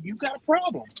 yeah, you got a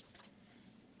problem.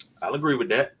 I'll agree with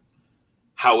that.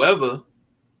 However,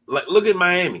 look at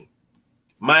Miami.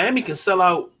 Miami can sell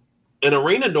out an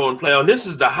arena during playoff. This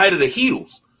is the height of the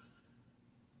Heatles.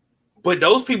 But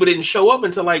those people didn't show up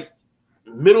until like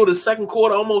middle of the second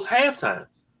quarter, almost halftime.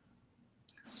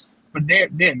 But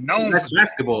they're known. That's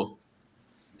basketball.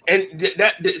 And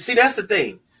that's the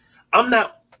thing.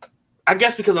 I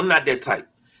guess because I'm not that type.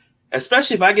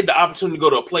 Especially if I get the opportunity to go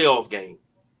to a playoff game.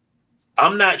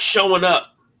 I'm not showing up.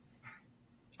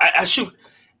 I shoot.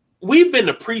 We've been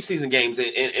to preseason games,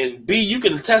 and B, you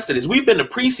can attest to this. We've been to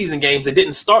preseason games that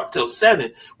didn't start till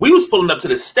 7. We was pulling up to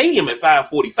the stadium at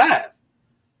 5:45.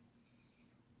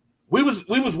 We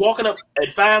was walking up at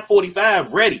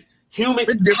 5:45, ready. Humid.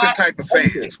 We're different type of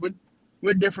fans.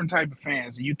 We're different type of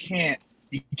fans. You can't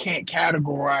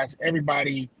categorize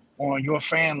everybody on your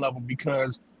fan level,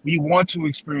 because we want to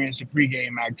experience the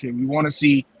pregame activity. We want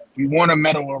to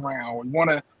meddle around. We want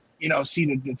to, see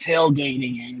the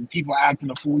tailgating and people acting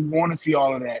the fool. We want to see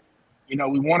all of that.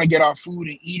 We want to get our food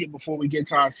and eat it before we get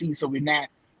to our seats, so we're not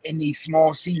in these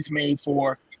small seats made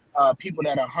for people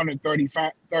that are 130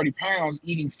 pounds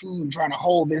eating food and trying to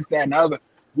hold this, that, and the other.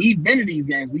 We've been to these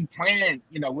games. We plan,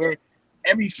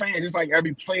 every fan, just like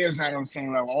every player, is not on the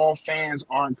same level. All fans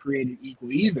aren't created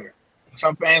equal either.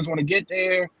 Some fans want to get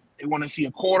there. They want to see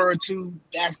a quarter or two.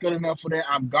 That's good enough for them.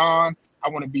 I'm gone. I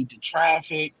want to beat the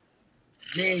traffic.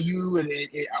 Me and you,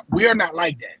 we are not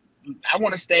like that. I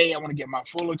want to stay. I want to get my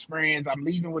full experience. I'm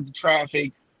leaving with the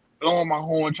traffic, blowing my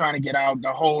horn, trying to get out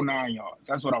the whole 9 yards.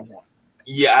 That's what I want.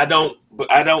 Yeah, I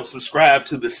don't subscribe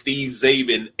to the Steve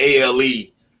Zabin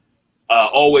ALE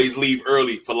always leave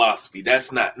early philosophy.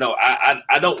 That's not, no,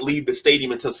 I don't leave the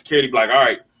stadium until security be like, all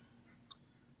right,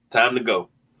 time to go.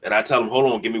 And I tell them,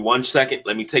 hold on, give me 1 second.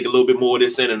 Let me take a little bit more of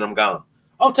this in and I'm gone.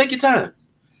 Oh, take your time.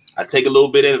 I take a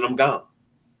little bit in and I'm gone.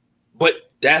 But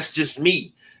that's just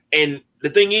me. And the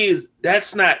thing is,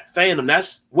 that's not fandom.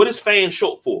 That's what is fan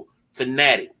short for?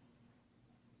 Fanatic.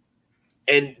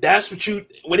 And that's what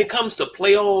when it comes to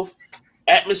playoff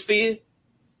atmosphere,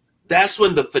 that's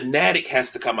when the fanatic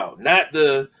has to come out. Not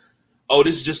this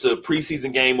is just a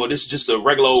preseason game, or this is just a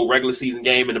regular season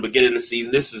game in the beginning of the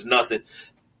season. This is nothing.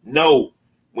 No.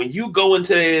 When you go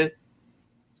into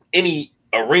any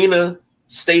arena,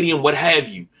 stadium, what have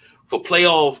you, for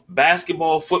playoff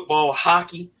basketball, football,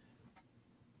 hockey,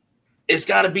 it's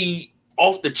got to be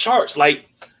off the charts. Like,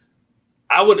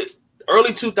 early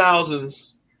 2000s,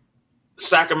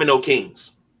 Sacramento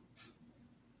Kings.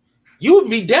 You would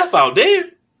be deaf out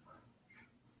there.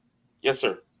 Yes,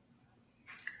 sir.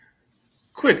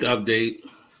 Quick update.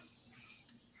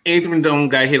 Anthony Rendon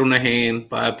got hit on the hand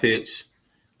by a pitch.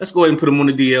 Let's go ahead and put him on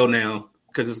the DL now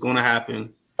because it's going to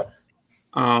happen.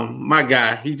 My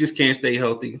guy, he just can't stay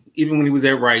healthy. Even when he was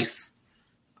at Rice,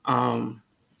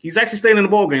 he's actually staying in the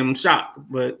ball game. I'm shocked,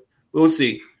 but we'll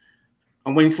see.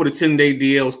 I'm waiting for the 10-day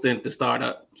DL stint to start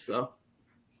up. So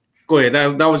go ahead.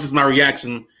 That was just my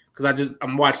reaction because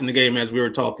I'm watching the game as we were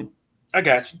talking. I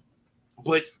got you.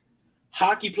 But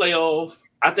hockey playoffs,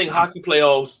 I think hockey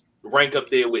playoffs rank up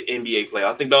there with NBA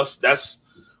playoffs. I think that's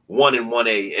 1 and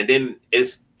 1A, and then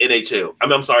it's NHL.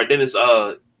 I'm sorry. Then it's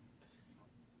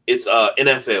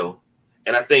NFL,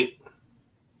 and I think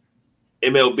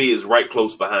MLB is right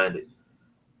close behind it.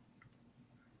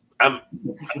 I'm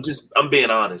being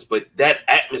honest, but that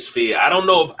atmosphere, I don't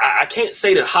know if I can't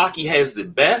say that hockey has the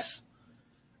best,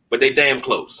 but they damn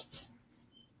close.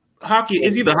 Hockey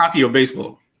is either hockey or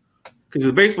baseball. Because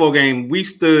the baseball game, we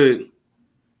stood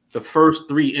the first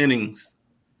 3 innings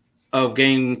of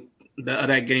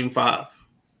that game 5.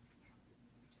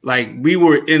 Like, we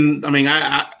were in. I mean,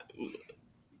 I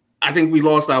think we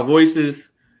lost our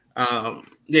voices. That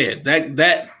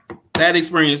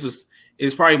experience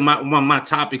is probably one of my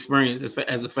top experiences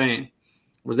as a fan.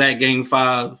 Was that game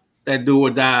 5, that do or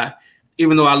die?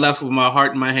 Even though I left with my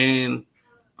heart in my hand,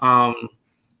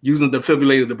 using the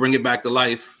defibrillator to bring it back to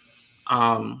life.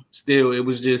 Still, it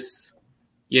was just,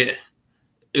 it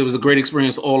was a great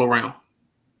experience all around.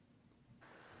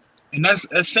 And that's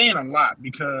saying a lot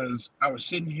because I was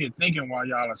sitting here thinking while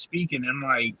y'all are speaking, and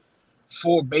like,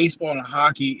 for baseball and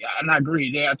hockey, and I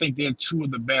agree, I think they're 2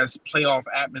 of the best playoff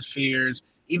atmospheres,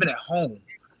 even at home.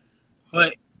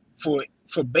 But for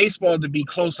baseball to be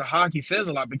close to hockey says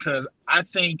a lot because I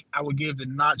think I would give the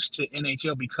notch to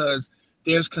NHL because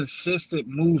there's consistent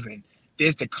moving.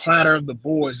 There's the clatter of the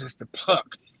boards. It's the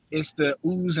puck. It's the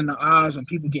oohs and the ahs when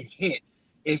people get hit.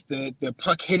 It's the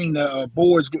puck hitting the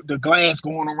boards, the glass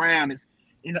going around.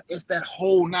 It's that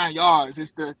whole 9 yards.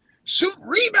 It's the shoot,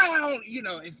 rebound.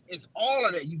 It's all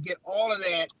of that. You get all of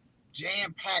that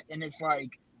jam packed, and it's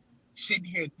like sitting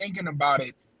here thinking about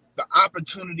it. The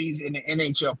opportunities in the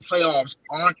NHL playoffs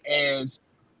aren't as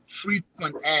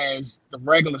frequent as the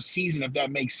regular season, if that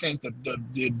makes sense.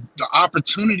 The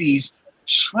opportunities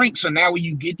shrink. So now when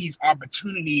you get these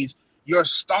opportunities, you're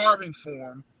starving for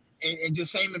them. And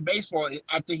just same in baseball.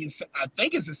 I think it's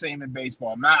the same in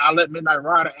baseball. Now I'll let Midnight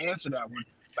Rider answer that one.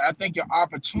 But I think your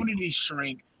opportunities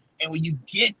shrink. And when you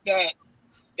get that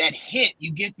hit,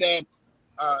 you get that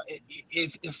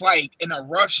it's like an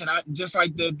eruption. Just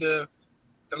like the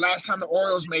last time the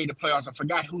Orioles made the playoffs, I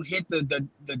forgot who hit the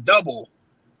double.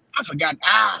 I forgot.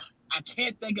 I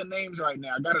can't think of names right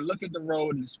now. I got to look at the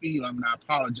road and the speed limit. I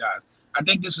apologize. I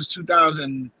think this is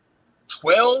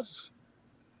 2012.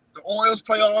 The Orioles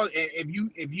playoff.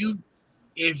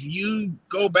 If you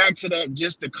go back to that,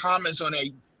 just the comments on that,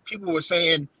 people were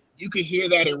saying you could hear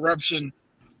that eruption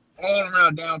all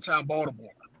around downtown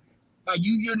Baltimore. Like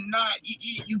you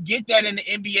get that in the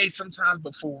NBA sometimes,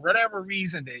 but for whatever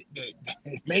reason, the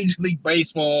Major League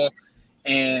Baseball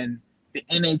and the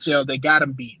NHL, they got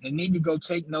them beat. They need to go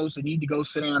take notes. They need to go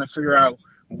sit down and figure out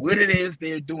what it is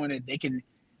they're doing. It they can.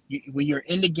 When you're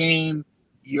in the game,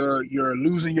 you're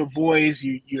losing your voice.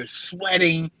 You're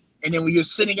sweating. And then when you're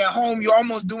sitting at home, you're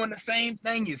almost doing the same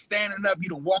thing. You're standing up, you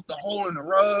don't walk the hole in the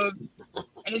rug.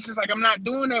 And it's just like, I'm not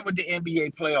doing that with the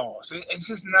NBA playoffs. It's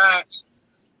just not,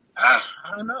 I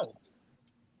don't know.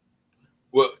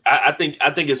 Well, I think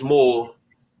it's more,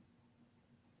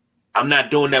 I'm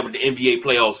not doing that with the NBA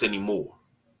playoffs anymore.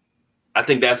 I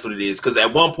think that's what it is. Because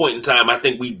at one point in time, I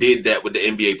think we did that with the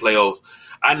NBA playoffs.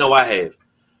 I know I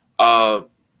have.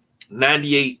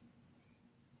 98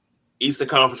 Eastern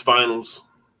Conference Finals,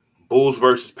 Bulls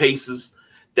versus Pacers.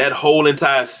 That whole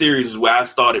entire series is where I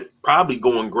started probably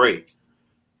going gray.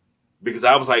 Because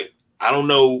I was like, I don't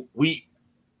know.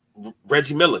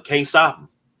 Reggie Miller, can't stop him.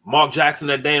 Mark Jackson,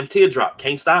 that damn teardrop,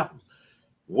 can't stop him.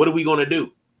 What are we going to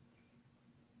do?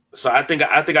 So I think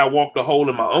I walked a hole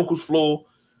in my uncle's floor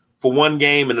for one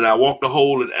game, and then I walked a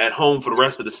hole at home for the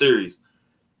rest of the series.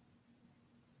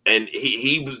 And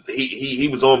he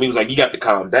was on me. He was like, "You got to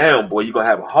calm down, boy. You're gonna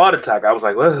have a heart attack." I was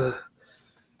like, "Well,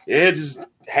 yeah, just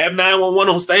have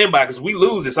 911 on standby because we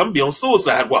lose this. I'm gonna be on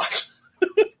suicide watch."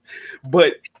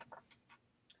 But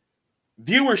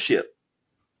viewership,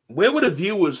 where were the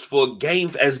viewers for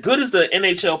games as good as the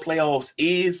NHL playoffs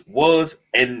was,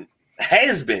 and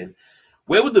has been?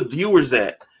 Where were the viewers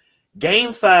at?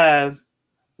 Game 5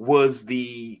 was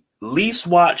the least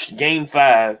watched Game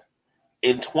 5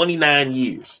 in 29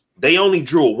 years. They only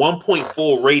drew a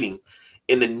 1.4 rating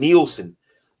in the Nielsen.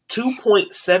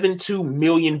 2.72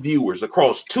 million viewers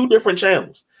across 2 different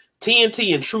channels,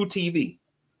 TNT and True TV.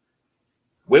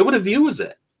 Where were the viewers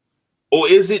at? Or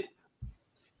is it,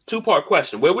 2-part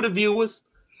question, where were the viewers?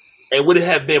 And would it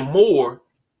have been more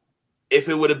if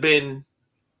it would have been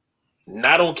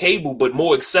not on cable, but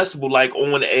more accessible, like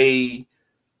on a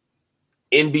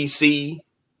NBC,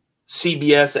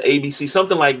 CBS, or ABC,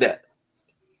 something like that?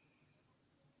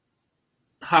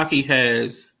 Hockey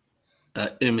has an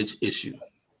image issue.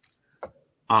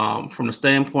 From the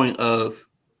standpoint of,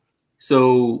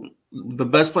 so the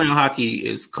best player in hockey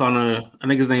is Connor. I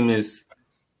think his name is,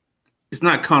 it's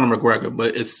not Conor McGregor,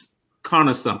 but it's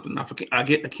Connor something. I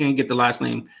can't get the last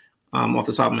name off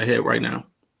the top of my head right now.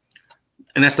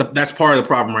 And that's part of the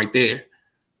problem right there.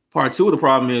 Part 2 of the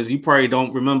problem is you probably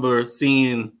don't remember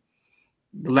seeing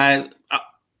the last,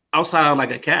 outside of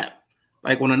like a cap,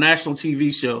 like on a national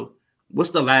TV show.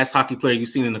 What's the last hockey player you've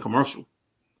seen in a commercial?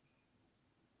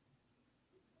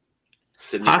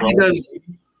 Hockey does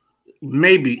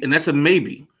maybe, and that's a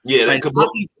maybe. Yeah, like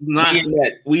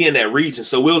we in that region,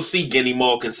 so we'll see Kenny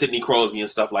Malk and Sidney Crosby and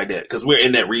stuff like that because we're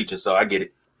in that region. So I get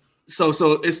it. So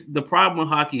it's the problem with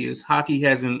hockey is hockey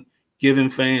hasn't given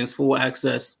fans full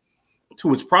access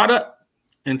to its product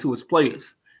and to its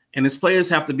players, and its players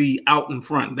have to be out in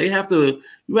front. You have to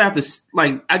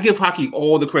like, I give hockey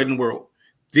all the credit in the world.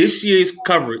 This year's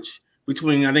coverage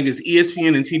between, I think it's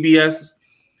ESPN and TBS,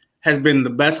 has been the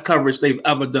best coverage they've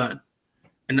ever done.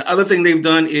 And the other thing they've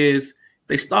done is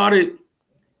they started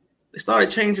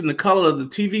changing the color of the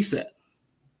TV set.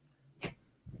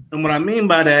 And what I mean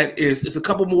by that is it's a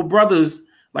couple more brothers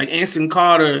like Anson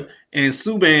Carter and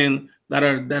Subban that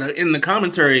are in the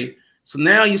commentary. So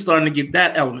now you're starting to get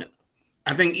that element.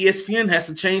 I think ESPN has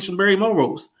to change from Barry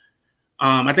Melrose.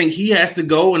 I think he has to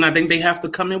go, and I think they have to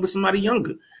come in with somebody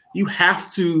younger. You have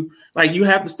to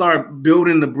start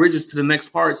building the bridges to the next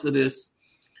parts of this.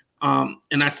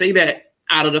 And I say that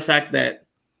out of the fact that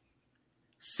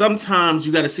sometimes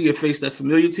you got to see a face that's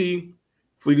familiar to you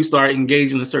for you to start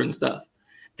engaging in certain stuff.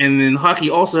 And then hockey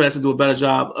also has to do a better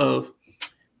job of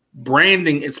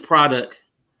branding its product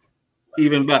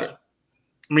even better.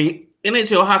 I mean,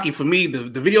 NHL hockey, for me,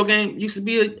 the video game used to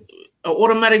be an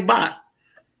automatic buy.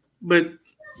 But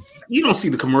you don't see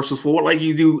the commercials for it like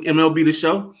you do MLB The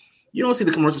Show. You don't see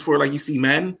the commercials for it like you see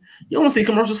Madden. You don't see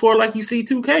commercials for it like you see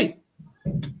 2K.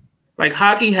 Like,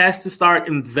 hockey has to start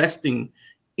investing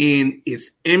in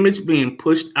its image being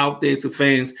pushed out there to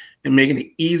fans and making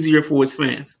it easier for its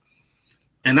fans.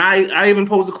 And I even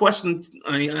posed a question.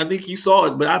 I think you saw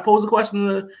it, but I posed a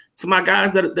question to my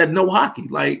guys that know hockey.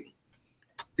 Like,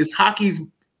 is hockey's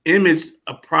image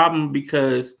a problem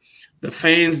because the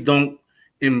fans don't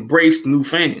embrace new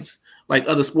fans like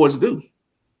other sports do?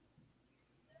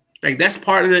 Like, that's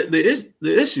part of the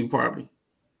issue, probably.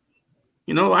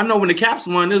 You know, I know when the Caps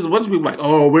won, there's a bunch of people like,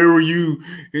 "Oh, where were you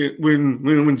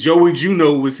when Joey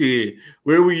Juneau was here?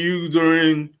 Where were you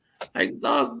during?" Like,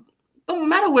 dog, don't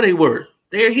matter where they were.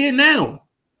 They're here now.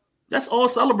 Let's all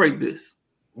celebrate this.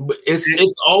 But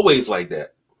it's always like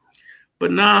that.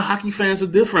 But nah, hockey fans are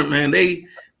different, man.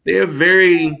 They're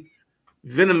very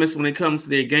venomous when it comes to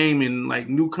their game and like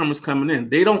newcomers coming in.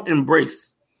 They don't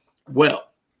embrace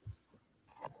well.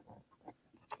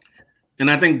 And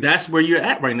I think that's where you're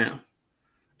at right now.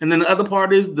 And then the other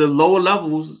part is the lower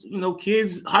levels.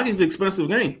 Kids, hockey's an expensive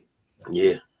game.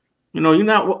 Yeah. You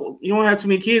don't have too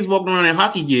many kids walking around in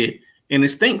hockey gear, and it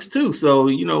stinks too. So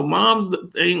moms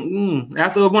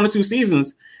after 1 or 2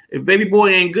 seasons, if baby boy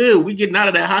ain't good, we getting out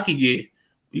of that hockey gear.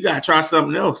 You gotta try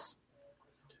something else.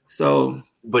 So,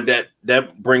 but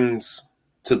that brings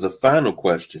to the final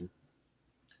question: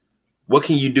 what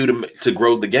can you do to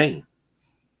grow the game?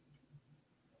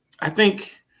 I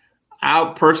think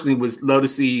I personally would love to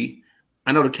see.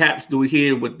 I know the Caps do it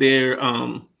here with their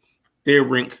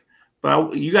rink,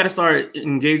 but you got to start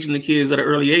engaging the kids at an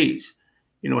early age.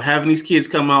 Having these kids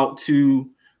come out to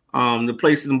the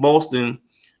places in Boston,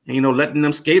 and letting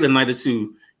them skate a night or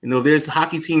two. There's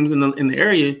hockey teams in the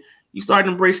area. You start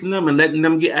embracing them and letting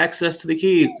them get access to the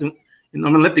kids, and I'm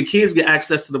gonna let the kids get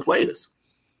access to the players.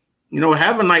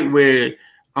 Have a night where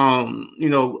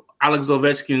Alex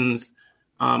Ovechkin's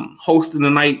hosting the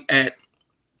night at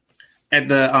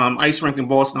the ice rink in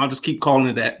Boston. I'll just keep calling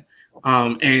it that.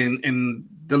 And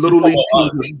the Little League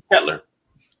team, Kettler.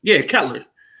 Yeah, Kettler.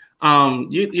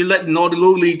 You're letting all the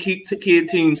Little League kid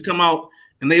teams come out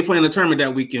and they play in the tournament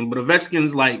that weekend. But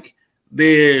Ovechkin's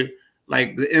they're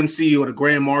like the MC or the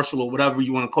Grand Marshal or whatever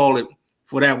you want to call it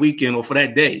for that weekend or for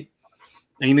that day.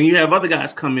 And then you have other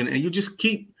guys come in, and you just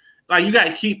you got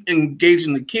to keep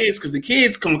engaging the kids, because the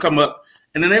kids come up,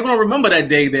 and then they're going to remember that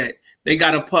day that they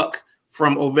got a puck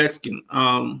from Ovechkin.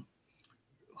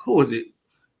 Who was it?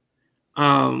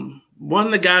 One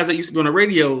of the guys that used to be on the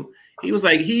radio, he was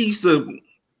he used to, before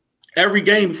every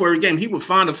game, he would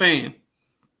find a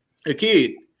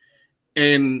kid,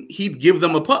 and he'd give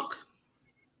them a puck.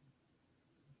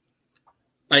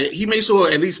 He made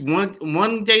sure at least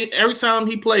one game, every time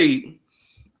he played,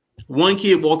 one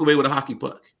kid walked away with a hockey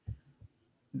puck.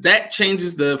 That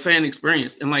changes the fan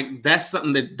experience. And that's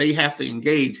something that they have to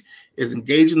engage, is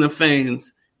engaging the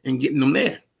fans and getting them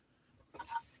there.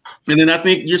 And then I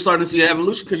think you're starting to see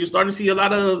evolution, because you're starting to see a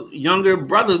lot of younger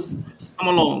brothers come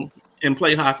along and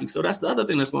play hockey. So that's the other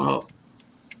thing that's going to help.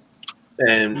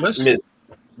 And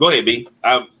go ahead, B.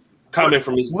 Comment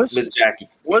from Miss Jackie.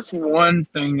 What's one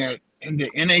thing that in the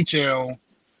NHL,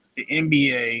 the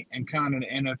NBA, and kind of the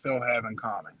NFL have in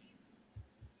common?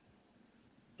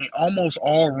 They almost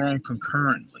all run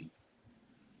concurrently.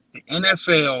 The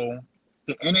NHL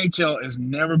is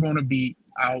never going to beat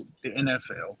out the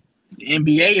NFL. The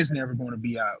NBA is never going to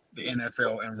beat out the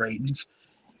NFL in ratings.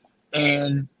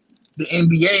 And the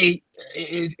NBA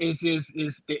is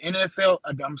the NFL.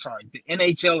 I'm sorry, the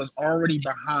NHL is already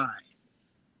behind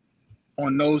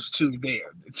on those two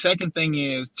there. The second thing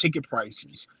is ticket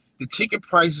prices. The ticket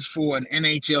prices for an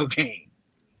NHL game.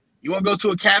 You want to go to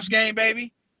a Caps game,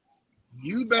 baby?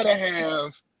 You better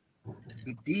have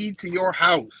the deed to your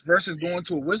house versus going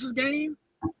to a Wizards game.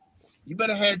 You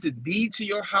better have the deed to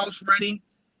your house ready,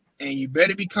 and you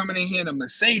better be coming in here in a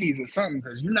Mercedes or something,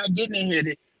 because you're not getting in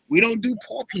here. We don't do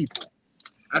poor people.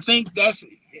 I think that's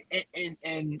and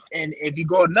if you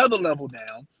go another level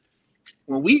down,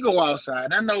 when we go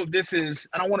outside, I know this is,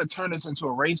 I don't want to turn this into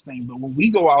a race thing, but when we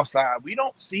go outside, we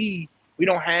don't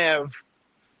have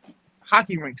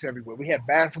hockey rinks everywhere. We have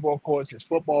basketball courts, there's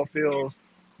football fields,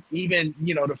 even,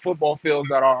 the football fields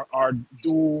that are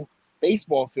dual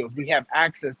baseball fields. We have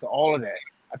access to all of that.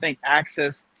 I think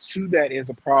access to that is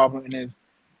a problem, and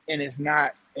it's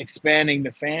not expanding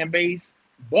the fan base.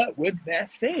 But with that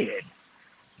said,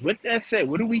 what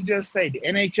did we just say? The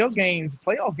NHL games,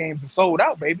 playoff games are sold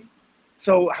out, baby.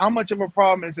 So how much of a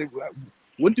problem is it?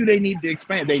 What do they need to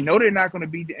expand? They know they're not going to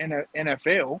beat the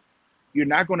NFL. You're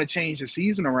not going to change the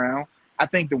season around. I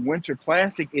think the Winter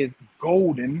Classic is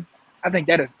golden. I think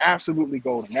that is absolutely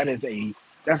golden.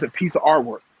 That's a piece of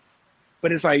artwork.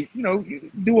 But it's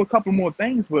you do a couple more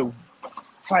things, but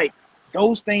it's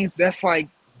those things, that's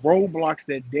roadblocks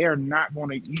that they're not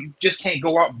going to, you just can't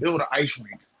go out and build an ice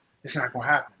rink. It's not going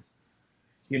to happen.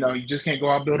 You just can't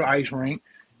go out and build an ice rink.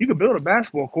 You can build a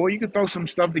basketball court. You can throw some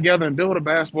stuff together and build a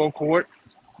basketball court.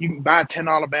 You can buy a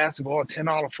 $10 basketball, a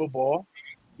 $10 football.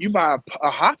 You buy a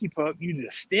hockey puck, you need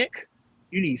a stick,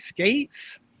 you need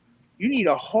skates, you need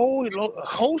a whole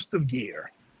host of gear.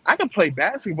 I can play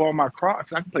basketball in my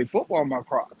Crocs. I can play football in my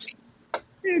Crocs.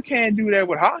 You can't do that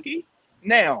with hockey.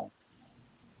 Now,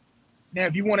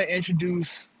 if you want to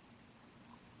introduce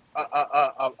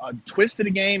a twist to the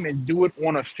game and do it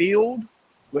on a field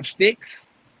with sticks,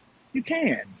 you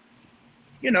can.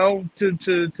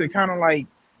 To kind of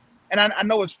and I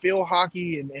know it's field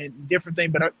hockey and different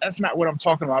thing, but that's not what I'm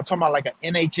talking about. I'm talking about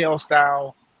an NHL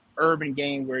style urban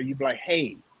game where you be like,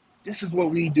 hey, this is what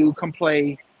we do. Come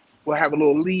play. We'll have a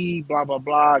little league, blah, blah,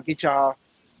 blah. Get y'all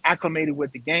acclimated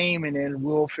with the game, and then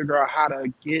we'll figure out how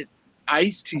to get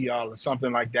ice to y'all or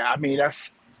something like that. I mean,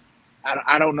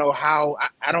 I don't know how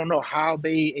I don't know how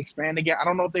they expand again. I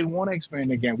don't know if they want to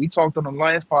expand again. We talked on the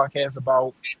last podcast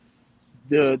about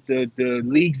the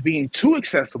leagues being too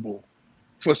accessible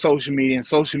for social media and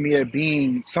social media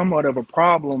being somewhat of a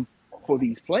problem for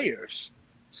these players.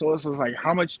 So it's just like,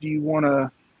 how much do you want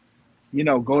to,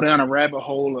 go down a rabbit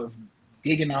hole of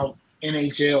digging out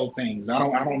NHL things? I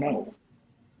don't know.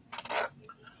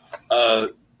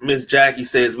 Miss Jackie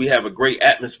says we have a great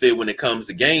atmosphere when it comes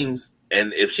to games.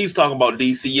 And if she's talking about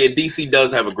DC, yeah, DC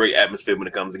does have a great atmosphere when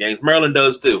it comes to games. Maryland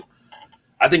does too.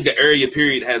 I think the area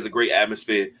period has a great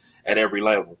atmosphere at every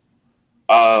level.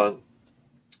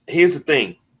 Here's the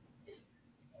thing.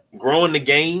 Growing the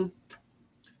game,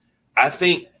 I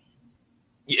think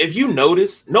if you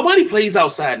notice, nobody plays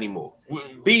outside anymore.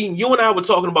 You and I were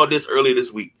talking about this earlier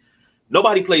this week.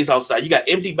 Nobody plays outside. You got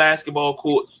empty basketball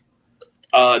courts.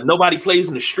 Nobody plays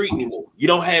in the street anymore. You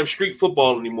don't have street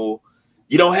football anymore.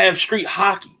 You don't have street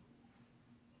hockey.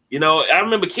 I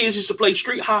remember kids used to play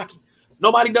street hockey.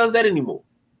 Nobody does that anymore.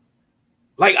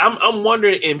 Like, I'm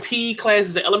wondering, in PE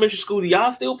classes in elementary school, do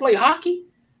y'all still play hockey?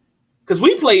 Because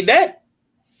we played that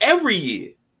every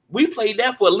year. We played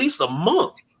that for at least a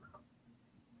month.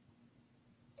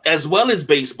 As well as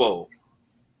baseball.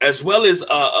 As well as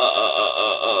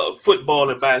football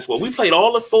and basketball. We played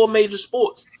all the 4 major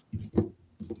sports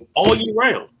all year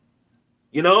round.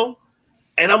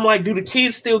 And I'm like, do the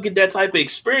kids still get that type of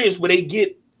experience where they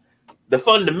get the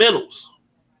fundamentals?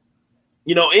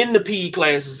 In the PE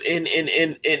classes in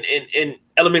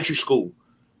elementary school?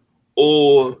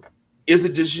 Or is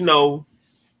it just,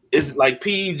 is like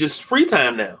PE just free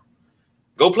time now?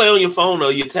 Go play on your phone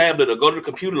or your tablet or go to the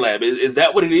computer lab. Is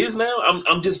that what it is now?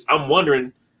 I'm wondering,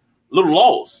 a little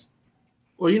lost.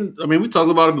 Well, we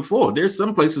talked about it before. There's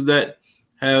some places that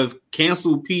have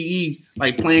canceled PE,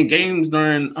 like playing games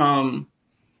during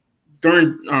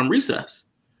recess,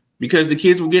 because the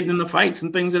kids were getting into fights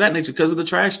and things of that nature because of the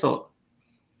trash talk.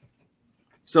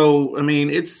 So,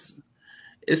 it's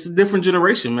a different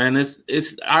generation, man.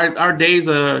 It's our days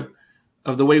of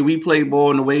the way we play ball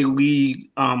and the way we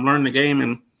learn the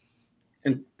game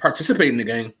and participate in the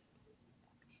game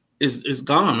is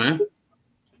gone, man.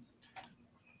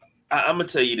 I'm gonna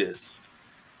tell you this,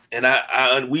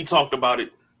 and we talked about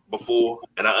it before,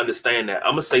 and I understand that.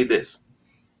 I'm gonna say this.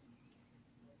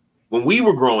 When we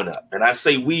were growing up, and I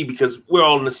say we because we're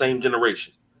all in the same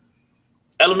generation,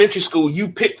 elementary school, you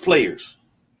picked players.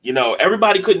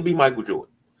 Everybody couldn't be Michael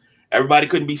Jordan. Everybody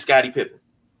couldn't be Scottie Pippen.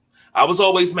 I was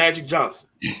always Magic Johnson.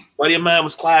 Buddy of mine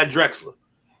was Clyde Drexler.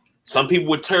 Some people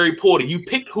were Terry Porter. You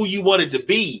picked who you wanted to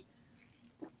be,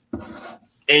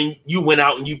 and you went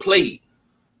out and you played.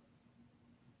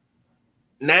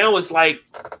 Now it's like,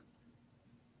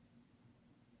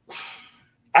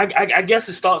 I guess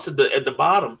it starts at the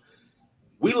bottom.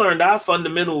 We learned our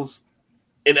fundamentals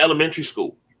in elementary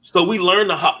school. So we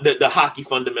learned the hockey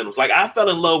fundamentals. Like, I fell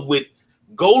in love with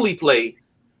goalie play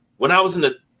when I was in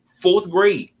the 4th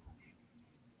grade.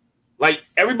 Like,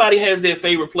 everybody has their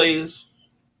favorite players.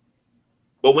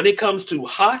 But when it comes to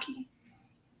hockey,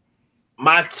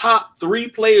 my top 3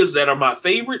 players that are my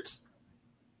favorites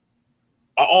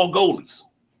are all goalies.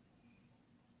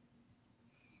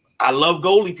 I love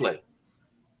goalie play.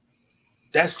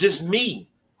 That's just me.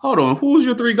 Hold on. Who was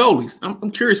your 3 goalies? I'm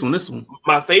curious on this one.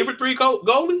 My favorite 3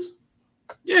 goalies?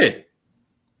 Yeah.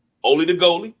 Ole the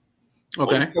goalie.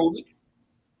 Okay. Cozy,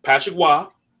 Patrick Waugh.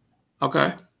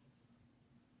 Okay.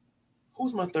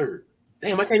 Who's my 3rd?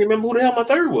 Damn, I can't remember who the hell my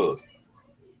 3rd was.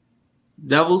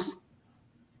 Devils.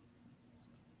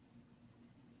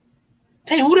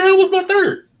 Damn, who the hell was my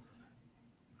 3rd?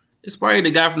 It's probably the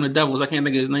guy from the Devils. I can't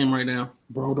think of his name right now.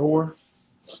 Brodeur?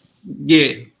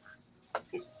 Yeah.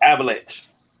 Avalanche.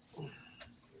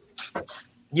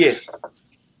 Yeah.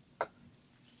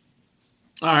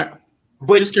 All right.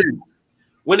 But just curious.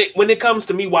 When it comes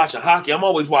to me watching hockey, I'm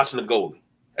always watching a goalie,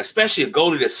 especially a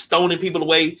goalie that's stoning people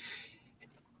away.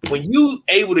 When you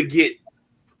able to get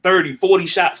 30, 40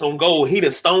 shots on goal, he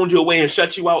done stoned you away and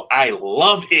shut you out. I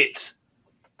love it.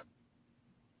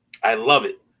 I love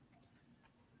it.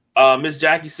 Miss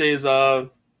Jackie says the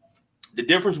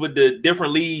difference with the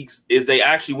different leagues is they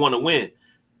actually want to win.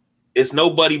 It's no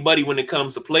buddy when it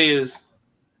comes to players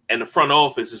and the front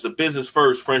office. It's a business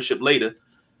first, friendship later.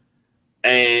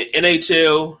 And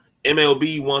NHL,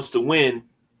 MLB wants to win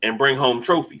and bring home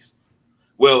trophies.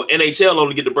 Well, NHL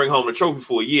only get to bring home the trophy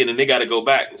for a year, and then they got to go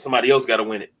back and somebody else got to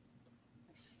win it.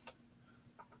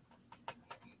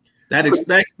 That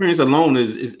experience alone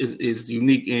is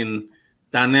unique and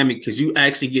dynamic because you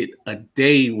actually get a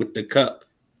day with the cup.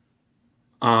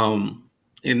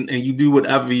 and you do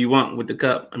whatever you want with the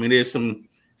cup. I mean, there's some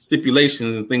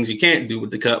stipulations and things you can't do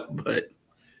with the cup, but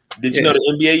did you know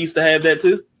the NBA used to have that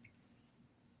too?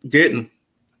 Didn't.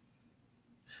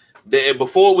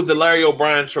 Before it was the Larry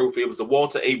O'Brien Trophy, it was the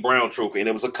Walter A. Brown Trophy, and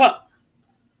it was a cup,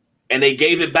 and they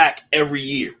gave it back every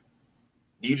year.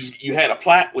 You had a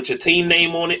plaque with your team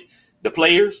name on it, the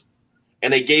players,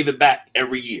 and they gave it back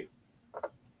every year,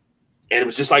 and it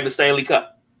was just like the Stanley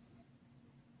Cup.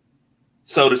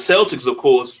 So the Celtics, of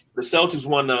course,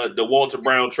 won the Walter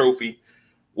Brown Trophy,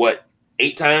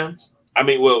 8 times?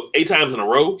 8 times in a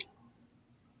row.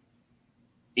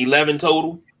 11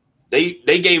 total. They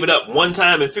gave it up one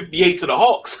time in 58 to the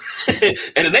Hawks, and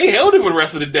then they held it for the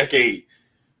rest of the decade.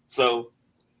 So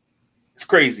it's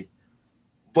crazy.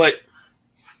 But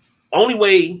only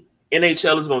way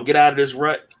NHL is going to get out of this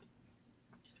rut,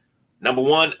 number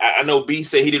one, I know B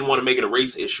said he didn't want to make it a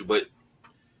race issue, but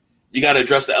you got to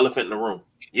address the elephant in the room.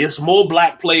 Yes, more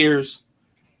black players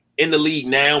in the league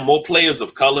now, more players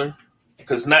of color,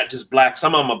 because not just black.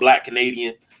 Some of them are black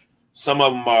Canadian. Some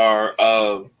of them are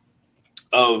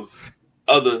of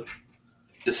other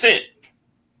descent.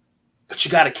 But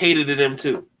you got to cater to them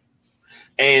too.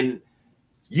 And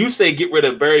you say get rid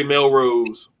of Barry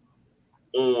Melrose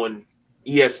on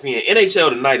ESPN. NHL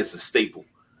tonight is a staple.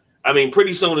 I mean,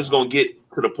 pretty soon it's going to get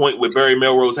to the point where Barry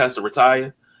Melrose has to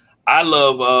retire. I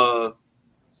love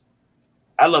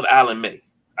Alan May.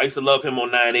 I used to love him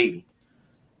on 980.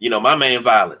 My man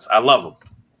Violence. I love him.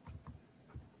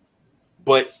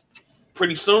 But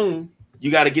pretty soon, you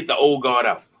got to get the old guard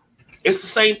out. It's the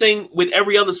same thing with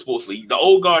every other sports league. The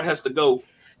old guard has to go.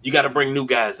 You got to bring new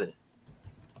guys in.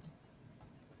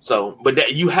 So, but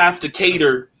that you have to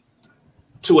cater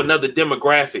to another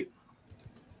demographic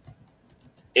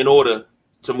in order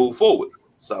to move forward.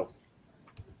 So,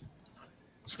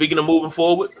 speaking of moving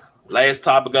forward, last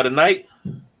topic of the night,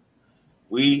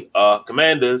 we are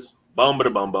Commanders. Bum,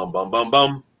 bum, bum, bum, bum,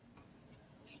 bum.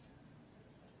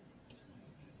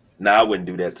 Nah, I wouldn't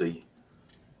do that to you.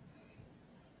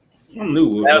 I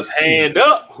knew it was hand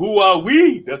up. Who are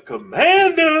we? The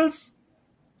Commanders.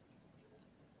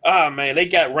 Man, they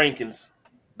got rankings.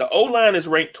 The O-line is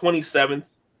ranked 27th.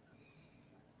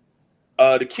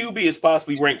 The QB is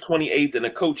possibly ranked 28th, and the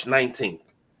coach 19th.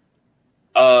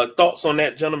 Thoughts on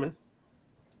that, gentlemen?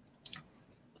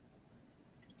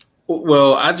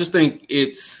 Well, I just think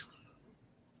it's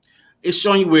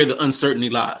showing you where the uncertainty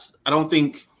lies. I don't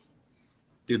think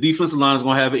the defensive line is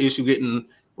going to have an issue getting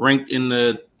ranked in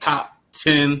the top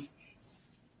 10,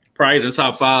 probably the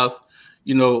top 5.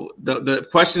 The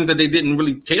questions that they didn't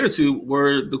really cater to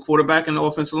were the quarterback and the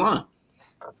offensive line.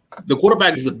 The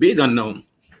quarterback is a big unknown,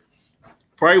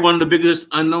 probably one of the biggest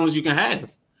unknowns you can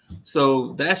have.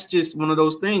 So that's just one of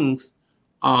those things.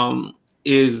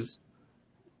 Is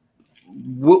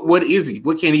what is he?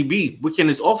 What can he be? What can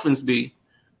his offense be?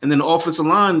 And then the offensive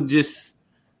line, just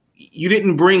you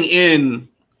didn't bring in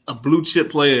a blue chip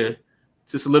player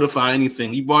to solidify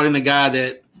anything. You brought in a guy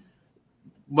that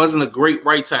wasn't a great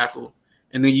right tackle,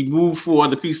 and then you move 4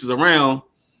 other pieces around.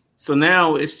 So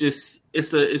now it's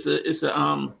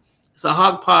a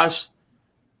hodgepodge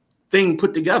thing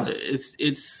put together.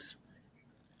 It's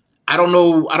I don't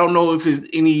know if there's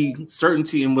any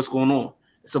certainty in what's going on.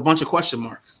 It's a bunch of question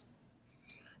marks.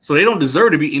 So they don't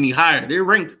deserve to be any higher. They're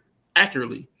ranked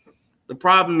accurately. The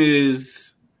problem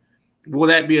is, will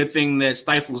that be a thing that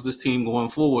stifles this team going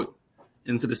forward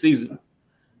into the season?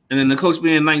 And then the coach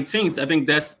being 19th, I think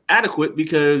that's adequate,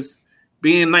 because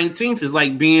being 19th is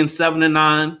like being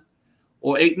 7-9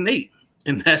 or 8-8,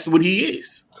 and that's what he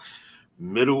is.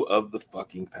 Middle of the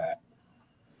fucking pack.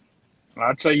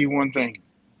 I'll tell you one thing,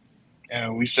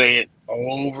 and we say it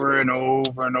over and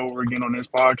over and over again on this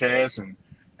podcast, and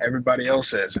everybody else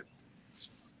says it.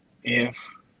 If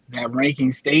that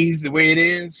ranking stays the way it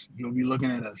is, you'll be looking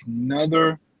at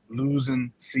another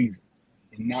losing season.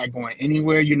 You're not going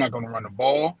anywhere. You're not going to run the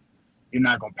ball. You're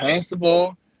not going to pass the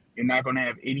ball. You're not going to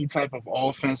have any type of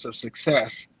offensive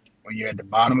success when you're at the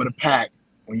bottom of the pack,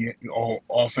 when you're all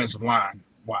offensive line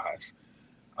wise.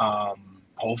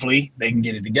 Hopefully they can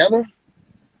get it together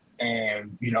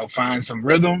and, find some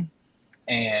rhythm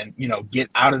and, get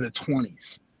out of the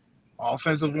 20s.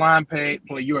 Offensive line play,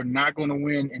 you are not going to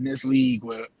win in this league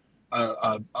with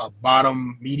a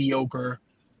bottom mediocre,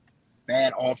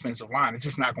 bad offensive line. It's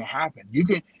just not going to happen.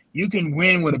 You can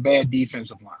win with a bad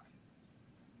defensive line.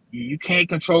 You can't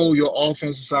control your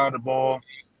offensive side of the ball.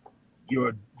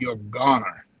 You're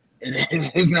goner.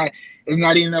 It's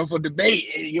not even up for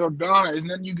debate. You're a goner. There's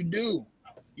nothing you can do.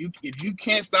 If you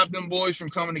can't stop them boys from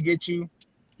coming to get you,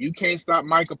 you can't stop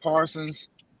Micah Parsons,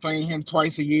 playing him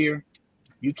twice a year.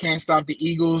 You can't stop the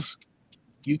Eagles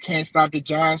You can't stop the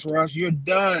Giants, Russ. You're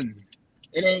done.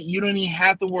 You don't even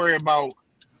have to worry about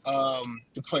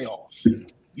the playoffs.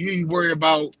 You worry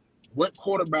about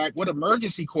what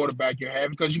emergency quarterback you have,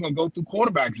 because you're gonna go through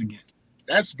quarterbacks again.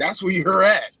 That's where you're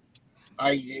at.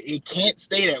 It can't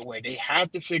stay that way. They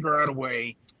have to figure out a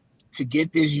way to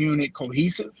get this unit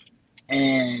cohesive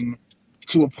and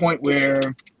to a point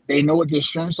where they know what their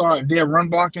strengths are. If they're run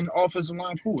blocking offensive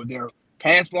line, cool. If they're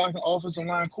pass blocking offensive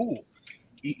line, cool.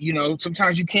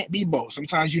 Sometimes you can't be both.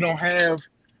 Sometimes you don't have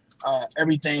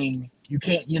everything. You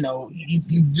can't, you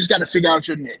just got to figure out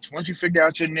your niche. Once you figure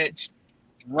out your niche,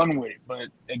 run with it. But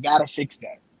they got to fix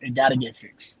that. They got to get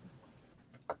fixed.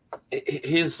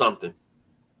 Here's something.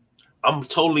 I'm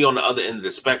totally on the other end of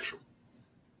the spectrum.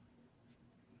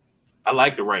 I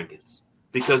like the rankings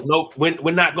because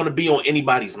we're not going to be on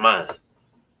anybody's mind.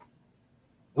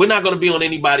 We're not going to be on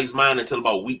anybody's mind until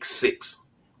about week 6,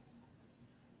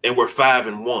 and we're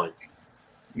 5-1.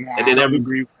 Nah, and then I don't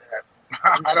agree with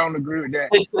that. I don't agree with that.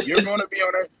 You're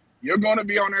going to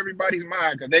be on everybody's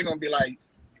mind because they're going to be like,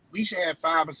 we should have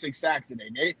 5 or 6 sacks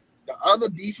today. The other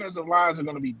defensive lines are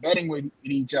going to be betting with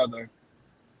each other.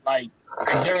 Like,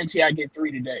 I guarantee I get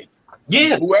 3 today.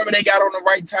 Yeah. Whoever they got on the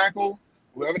right tackle,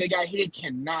 whoever they got here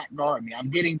cannot guard me. I'm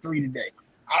getting 3 today.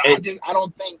 I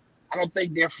don't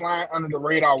think they're flying under the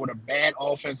radar with a bad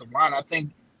offensive line. I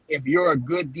think if you're a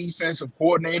good defensive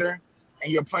coordinator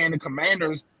and you're playing the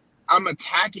Commanders, I'm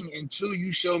attacking until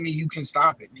you show me you can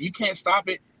stop it. You can't stop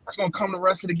it, it's going to come the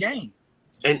rest of the game.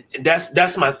 And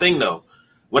that's my thing, though.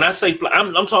 When I say fly,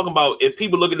 I'm talking about if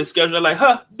people look at the schedule, they're like,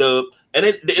 dub. And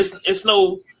it's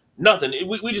no nothing.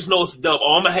 We just know it's a dub.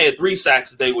 Oh, I'm going to have 3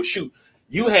 sacks today. Well, shoot,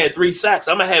 you had 3 sacks.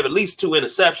 I'm going to have at least 2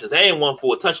 interceptions and 1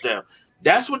 for a touchdown.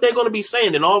 That's what they're going to be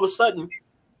saying. And all of a sudden,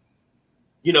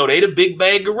 they the big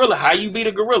bad gorilla. How you beat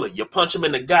a gorilla? You punch him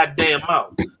in the goddamn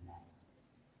mouth.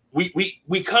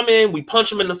 We come in, we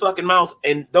punch him in the fucking mouth,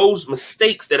 and those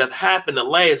mistakes that have happened the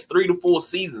last 3 to 4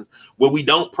 seasons where we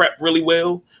don't prep really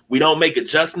well, we don't make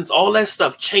adjustments, all that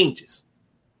stuff changes.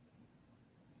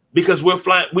 Because we're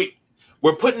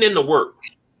putting in the work.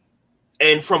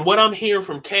 And from what I'm hearing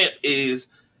from camp is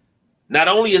not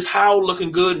only is Howell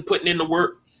looking good and putting in the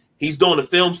work, he's doing a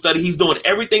film study, he's doing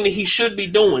everything that he should be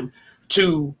doing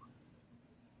to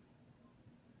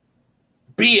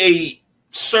be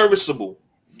a serviceable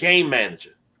game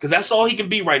manager, because that's all he can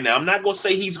be right now. I'm not going to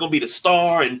say he's going to be the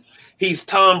star and he's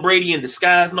Tom Brady in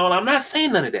disguise and all. I'm not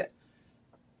saying none of that.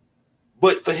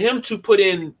 But for him to put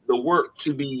in the work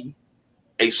to be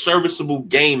a serviceable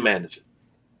game manager,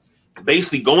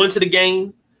 basically go into the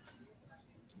game,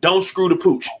 don't screw the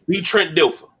pooch, be Trent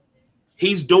Dilfer.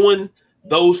 He's doing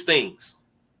those things.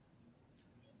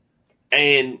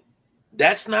 And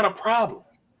that's not a problem.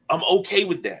 I'm okay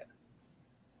with that.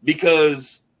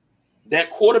 Because that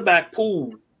quarterback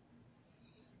pool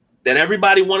that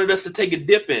everybody wanted us to take a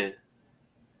dip in,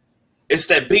 it's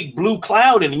that big blue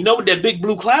cloud. And you know what that big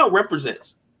blue cloud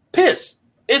represents? Piss.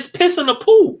 It's piss in the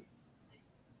pool.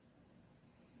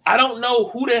 I don't know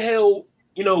who the hell,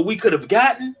 we could have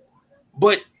gotten,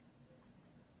 but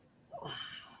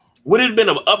would it have been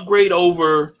an upgrade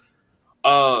over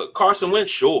Carson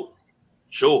Wentz?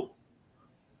 Sure.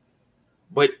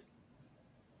 But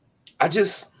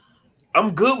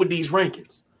I'm good with these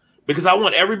rankings because I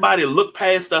want everybody to look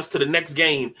past us to the next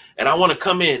game, and I want to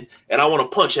come in and I want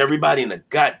to punch everybody in the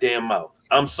goddamn mouth.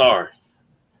 I'm sorry.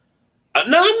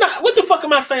 No, I'm not. What the fuck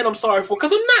am I saying I'm sorry for?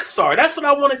 Because I'm not sorry. That's what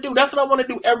I want to do. That's what I want to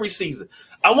do every season.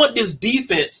 I want this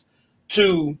defense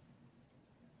to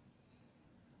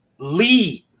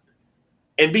lead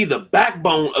and be the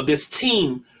backbone of this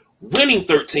team winning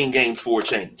 13 games for a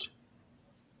change.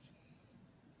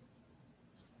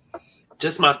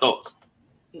 Just my thoughts.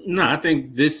 No, I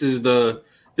think this is the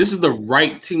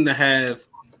right team to have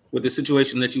with the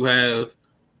situation that you have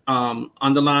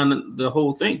underlying the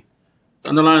whole thing. The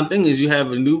underlying thing is you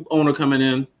have a new owner coming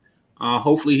in.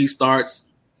 Hopefully he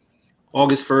starts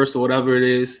August 1st or whatever it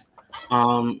is.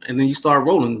 And then you start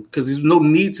rolling because there's no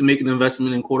need to make an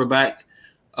investment in quarterback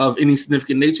of any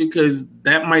significant nature because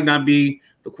that might not be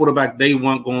the quarterback they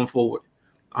want going forward.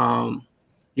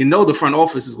 The front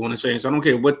office is going to change. I don't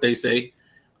care what they say.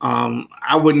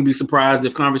 I wouldn't be surprised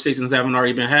if conversations haven't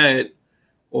already been had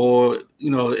or,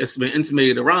 it's been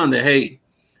intimated around that, hey,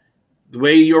 the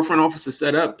way your front office is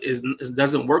set up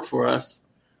doesn't work for us.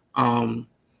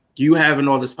 You having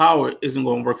all this power isn't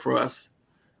going to work for us.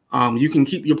 You can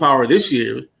keep your power this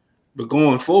year, but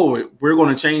going forward, we're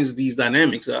going to change these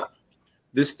dynamics up.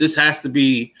 This has to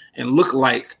be and look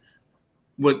like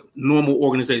what normal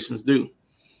organizations do.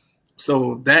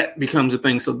 So that becomes a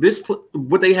thing. So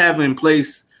what they have in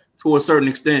place to a certain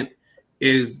extent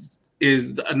is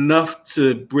is enough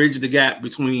to bridge the gap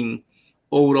between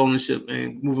old ownership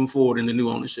and moving forward in the new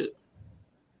ownership.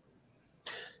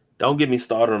 Don't get me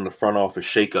started on the front office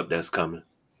shakeup that's coming.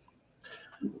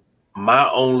 My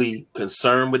only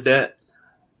concern with that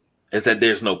is that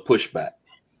there's no pushback.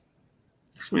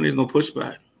 I mean, there's no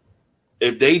pushback.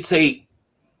 If they take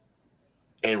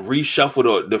and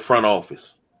reshuffle the front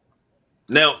office.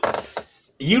 Now,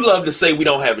 you love to say we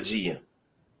don't have a GM.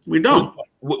 We don't.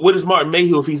 What is Martin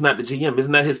Mayhew if he's not the GM?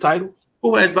 Isn't that his title?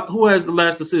 Who has the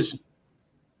last decision?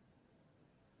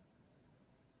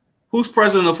 Who's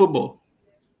president of football?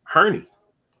 Herney.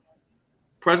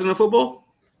 President of football?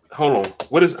 Hold on.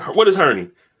 What is Herney?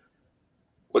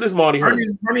 What is Marty Herney?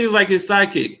 Herney is like his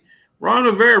sidekick. Ron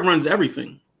Rivera runs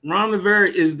everything. Ron Rivera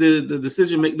is the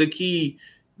decision maker, the key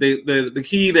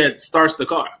that starts the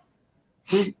car.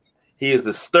 He is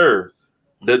the stir,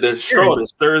 the straw that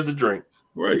stirs the drink.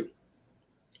 Right.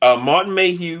 Martin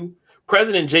Mayhew,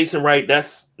 President Jason Wright,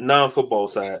 that's non-football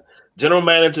side. General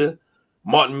Manager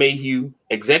Martin Mayhew,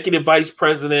 Executive Vice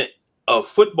President of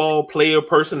Football Player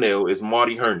Personnel is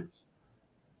Marty Herney.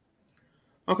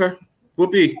 Okay.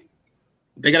 Whoopee.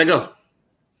 They gotta go.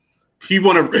 We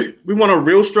want a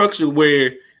real structure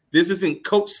where this isn't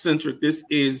coach centric. This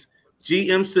is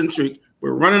GM centric.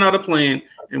 We're running out a plan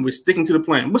and we're sticking to the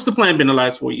plan. What's the plan been the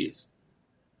last 4 years?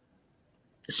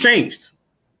 It's changed.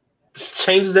 It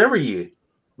changes every year.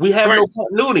 We have no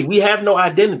continuity. We have no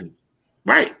identity.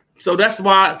 Right. So that's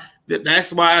why. Hey,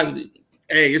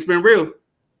 it's been real.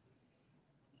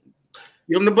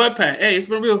 Give them the butt pat. Hey, it's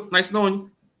been real. Nice knowing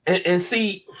you. And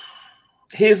see,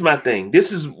 here's my thing.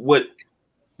 This is where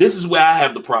I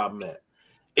have the problem at.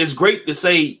 It's great to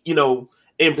say,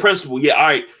 in principle, yeah, all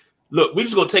right, look, we're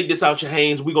just going to take this out your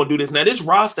hands. We're going to do this. Now, this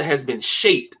roster has been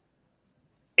shaped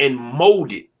and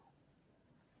molded.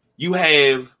 You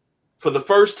have, for the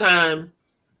first time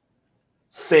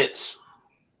since,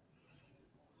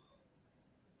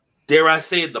 dare I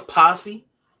say it, the posse,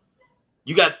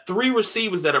 you got 3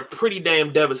 receivers that are pretty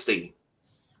damn devastating.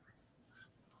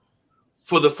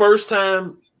 For the first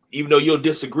time, even though you'll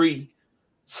disagree,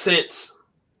 since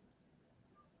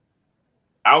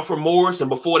Alfred Morris and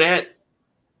before that,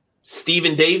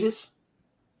 Stephen Davis,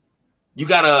 you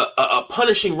got a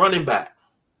punishing running back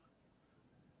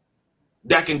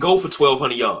that can go for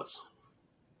 1,200 yards.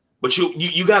 But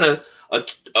you got a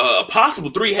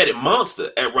possible 3-headed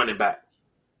monster at running back,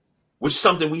 which is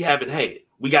something we haven't had.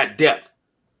 We got depth.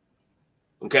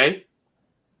 Okay?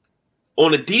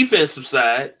 On the defensive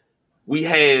side, we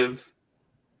have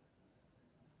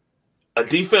a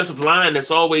defensive line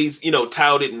that's always,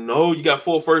 touted and, you got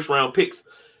 4 first-round picks.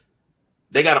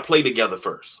 They got to play together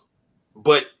first.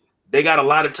 But they got a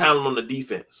lot of talent on the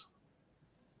defense.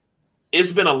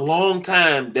 It's been a long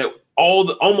time that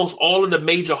almost all of the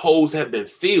major holes have been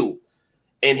filled.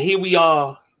 And here we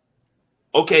are.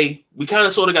 Okay, we kind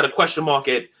of sort of got a question mark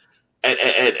at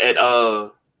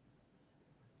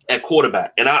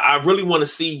quarterback. And I really want to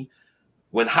see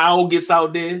when Howell gets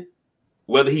out there,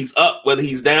 whether he's up, whether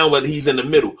he's down, whether he's in the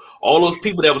middle. All those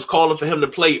people that was calling for him to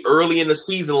play early in the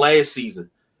season last season,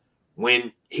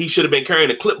 when he should have been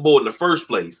carrying a clipboard in the first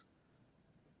place.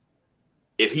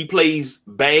 If he plays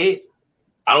bad,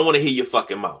 I don't want to hear your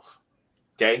fucking mouth.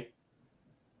 Okay?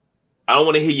 I don't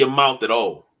want to hear your mouth at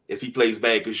all if he plays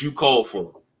bad because you called for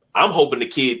him. I'm hoping the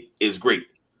kid is great.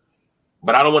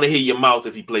 But I don't want to hear your mouth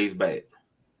if he plays bad.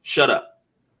 Shut up.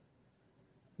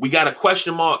 We got a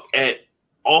question mark at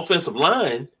offensive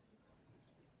line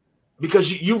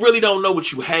because you really don't know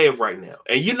what you have right now.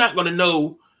 And you're not going to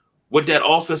know what that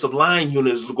offensive line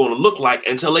unit is going to look like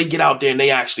until they get out there and they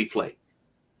actually play.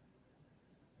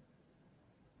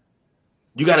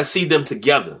 You got to see them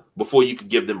together before you can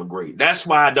give them a grade. That's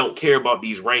why I don't care about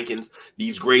these rankings,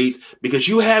 these grades, because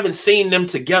you haven't seen them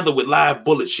together with live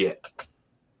bullets yet.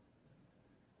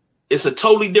 It's a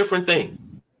totally different thing.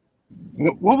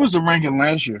 What was the ranking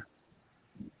last year?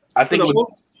 I think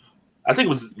it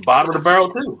was bottom of the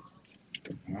barrel too.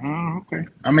 Oh, okay.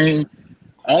 I mean,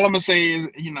 all I'm gonna say is,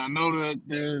 I know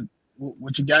the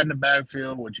what you got in the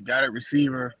backfield, what you got at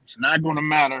receiver, it's not gonna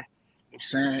matter if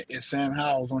Sam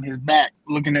Howell's on his back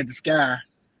looking at the sky,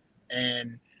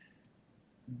 and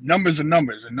numbers are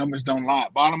numbers, and numbers don't lie.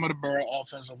 Bottom of the barrel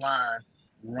offensive line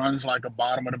runs like a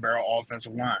bottom of the barrel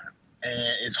offensive line,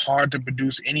 and it's hard to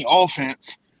produce any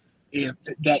offense if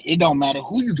that it don't matter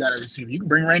who you got at receiver. You can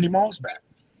bring Randy Moss back.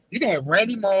 You can have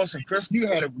Randy Moss and Chris. You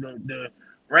had the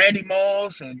Randy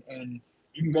Moss and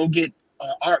you can go get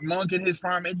Art Monk in his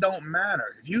prime. It don't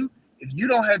matter if you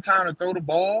don't have time to throw the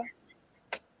ball.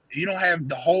 You don't have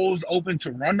the holes open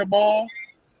to run the ball.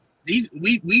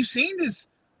 We've seen this.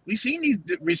 We've seen these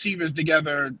receivers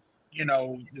together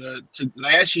to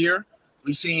last year,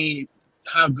 we seen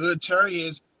how good Terry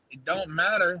is. It don't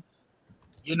matter.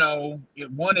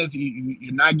 One, if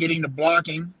you're not getting the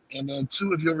blocking, and then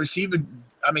two, if your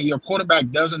quarterback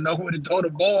doesn't know where to throw the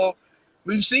ball.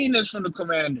 We've seen this from the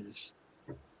Commanders.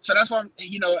 So that's why,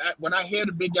 when I hear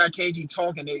the big guy KG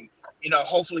talking,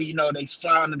 hopefully, they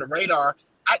fly under the radar.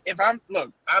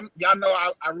 Y'all know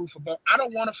I root for both. I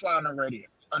don't want to fly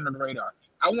under the radar.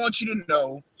 I want you to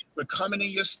know we're coming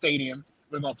in your stadium.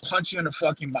 We're going to punch you in the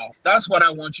fucking mouth. That's what I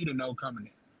want you to know coming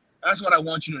in. That's what I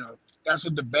want you to know. That's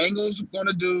what the Bengals are going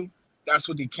to do. That's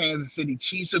what the Kansas City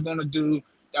Chiefs are going to do.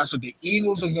 That's what the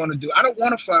Eagles are going to do. I don't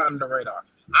want to fly under the radar.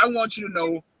 I want you to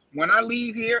know when I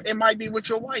leave here, it might be with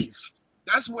your wife.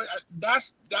 I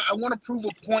want to prove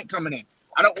a point coming in.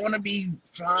 I don't want to be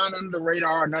flying under the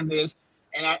radar or none of this.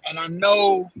 And I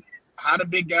know how the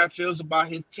big guy feels about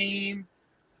his team,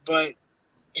 but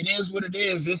it is what it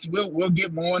is. We'll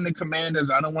get more in the Commanders.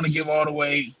 I don't want to give all the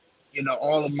way,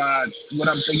 all of what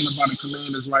I'm thinking about the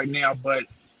Commanders right now. But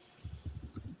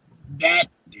that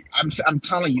I'm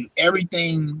telling you,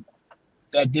 everything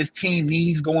that this team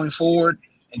needs going forward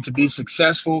and to be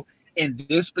successful in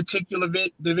this particular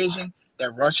division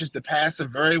that rushes the passer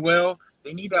very well,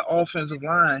 they need that offensive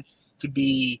line to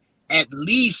be at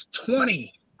least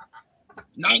 20,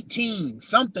 19,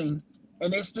 something,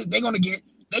 and they're gonna get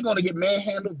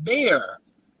manhandled there.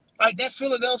 Like that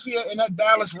Philadelphia and that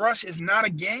Dallas rush is not a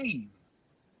game.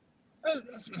 I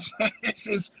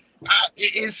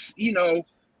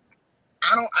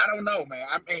don't know, man.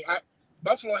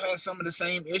 Buffalo has some of the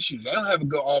same issues. They don't have a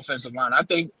good offensive line. I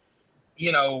think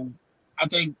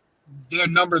their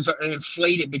numbers are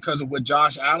inflated because of what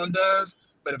Josh Allen does.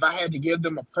 But if I had to give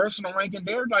them a personal ranking,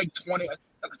 they're like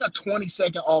a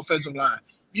 22nd offensive line.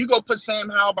 You go put Sam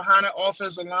Howell behind that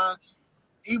offensive line,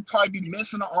 he'd probably be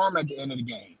missing an arm at the end of the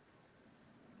game.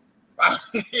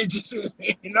 It just,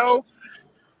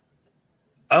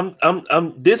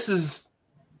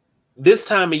 This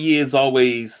time of year is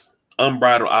always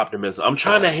unbridled optimism. I'm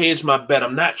trying to hedge my bet.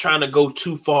 I'm not trying to go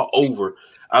too far over.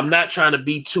 I'm not trying to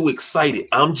be too excited.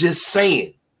 I'm just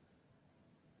saying.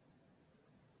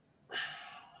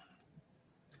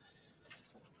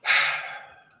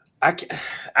 I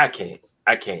can't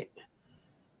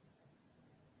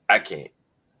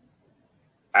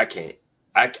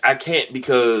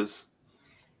because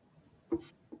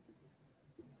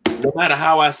no matter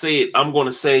how I say it, I'm going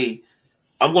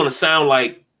to sound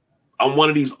like I'm one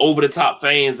of these over-the-top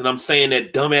fans, and I'm saying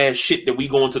that dumbass shit that we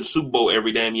go into the Super Bowl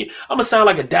every damn year. I'm going to sound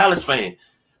like a Dallas fan,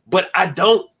 but I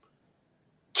don't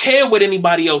care what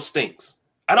anybody else thinks.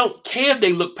 I don't care if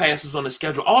they look past us on the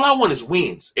schedule. All I want is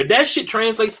wins. If that shit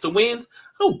translates to wins,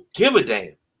 I don't give a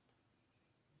damn.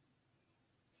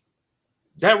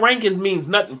 That rankings means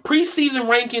nothing. Preseason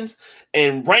rankings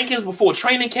and rankings before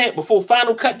training camp, before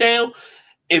final cut down,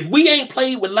 if we ain't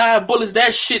played with live bullets,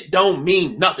 that shit don't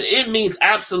mean nothing. It means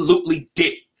absolutely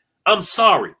dick. I'm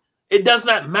sorry. It does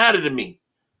not matter to me.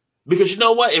 Because you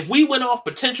know what? If we went off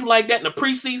potential like that in the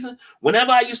preseason,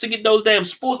 whenever I used to get those damn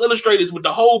Sports Illustrateds with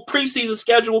the whole preseason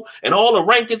schedule and all the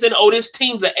rankings and, this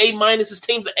team's an A-, this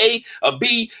team's an A, a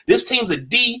B, this team's a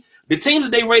D. The teams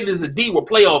that they rated as a D were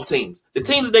playoff teams. The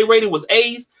teams that they rated was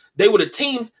A's, they were the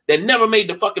teams that never made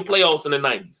the fucking playoffs in the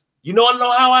 90s. You know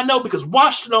how I know? Because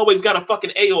Washington always got a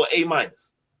fucking A or A-.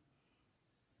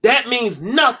 That means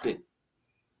nothing.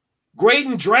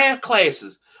 Grading draft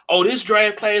classes. This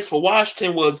draft class for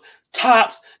Washington was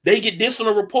tops. They get this on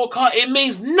a report card. It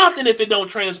means nothing if it don't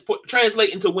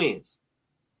translate into wins.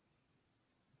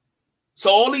 So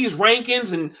all these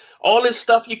rankings and all this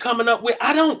stuff you're coming up with,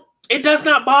 it does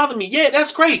not bother me. Yeah,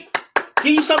 that's great.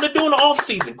 Give you something to do in the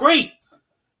offseason. Great.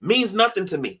 Means nothing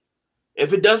to me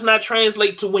if it does not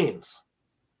translate to wins.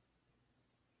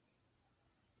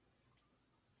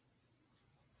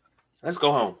 Let's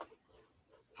go home.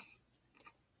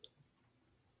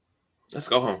 Let's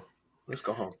go home.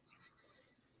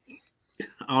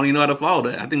 I don't even know how to follow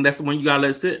that. I think that's the one you gotta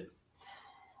let sit.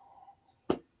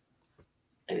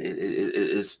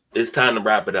 It's time to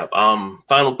wrap it up.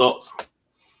 Final thoughts.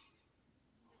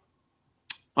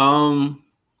 I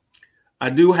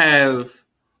do have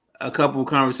a couple of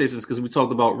conversations because we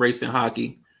talked about race and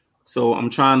hockey. So I'm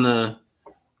trying to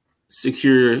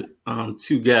secure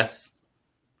 2 guests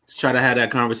to try to have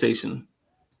that conversation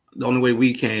the only way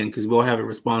we can, because we'll have it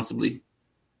responsibly.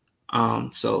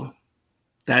 So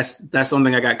that's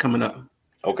something I got coming up.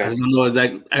 Okay. I don't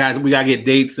know we gotta get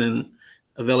dates and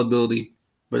availability,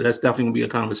 but that's definitely gonna be a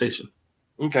conversation.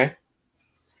 Okay.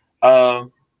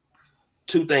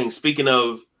 2 things. Speaking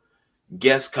of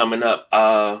guests coming up,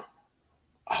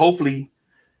 hopefully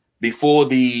before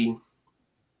the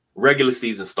regular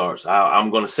season starts. I'm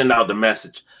going to send out the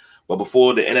message. But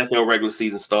before the NFL regular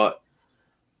season start,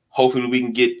 hopefully we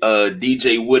can get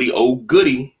DJ Woody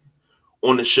Goody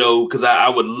on the show, because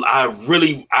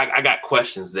I got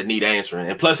questions that need answering.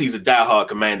 And plus he's a diehard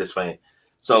Commanders fan.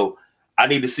 So I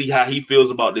need to see how he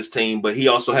feels about this team. But he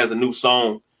also has a new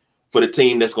song for the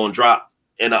team that's going to drop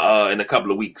in a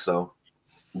couple of weeks. So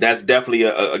that's definitely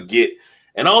a get.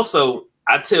 And also,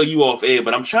 I tell you off air,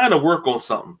 but I'm trying to work on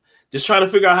something. Just trying to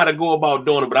figure out how to go about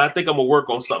doing it. But I think I'm going to work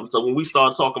on something. So when we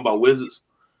start talking about Wizards,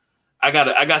 I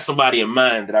got somebody in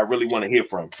mind that I really want to hear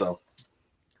from. So,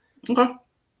 okay.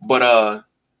 But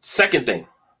second thing,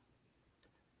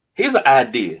 here's an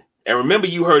idea. And remember,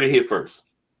 you heard it here first.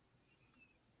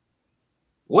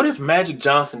 What if Magic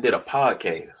Johnson did a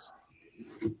podcast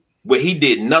where he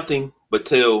did nothing but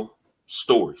tell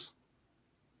stories?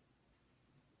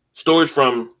 Stories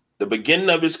from the beginning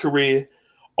of his career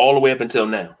all the way up until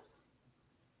now.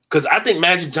 Because I think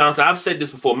Magic Johnson, I've said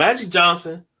this before, Magic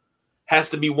Johnson has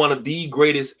to be one of the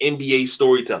greatest NBA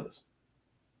storytellers.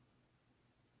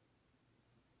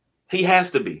 He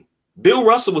has to be. Bill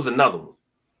Russell was another one.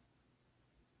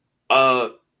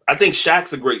 I think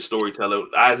Shaq's a great storyteller.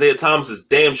 Isaiah Thomas is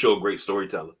damn sure a great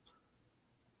storyteller.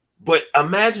 But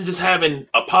imagine just having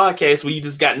a podcast where you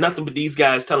just got nothing but these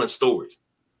guys telling stories.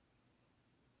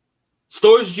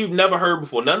 Stories you've never heard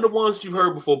before. None of the ones you've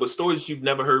heard before, but stories you've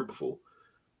never heard before.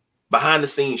 Behind the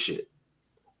scenes shit.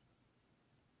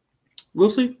 We'll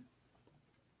see.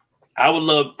 I would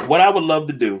love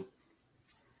to do.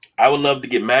 I would love to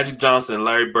get Magic Johnson and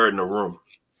Larry Bird in a room.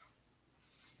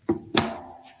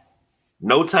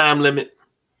 No time limit.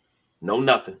 No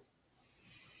nothing.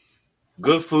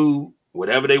 Good food,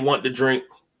 whatever they want to drink.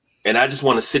 And I just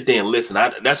want to sit there and listen.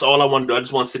 That's all I want to do. I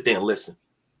just want to sit there and listen.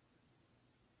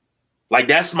 Like,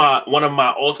 that's one of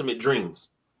my ultimate dreams.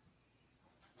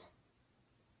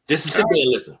 Just to sit there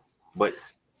and listen. But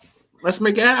let's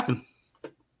make it happen.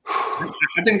 I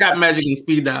think I got Magic and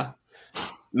speed dial.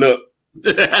 Look,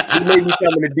 you may be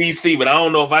coming to DC, but I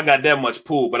don't know if I got that much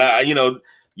pull. But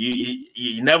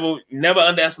you never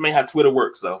underestimate how Twitter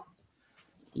works. So,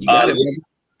 you got it,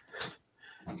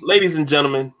 ladies and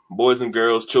gentlemen, boys and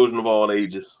girls, children of all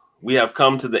ages, we have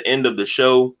come to the end of the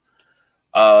show.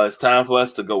 It's time for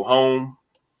us to go home.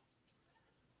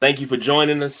 Thank you for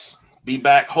joining us. Be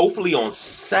back hopefully on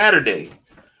Saturday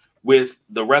with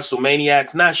the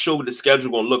WrestleManiacs. Not sure what the schedule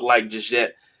going to look like just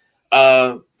yet.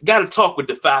 Got to talk with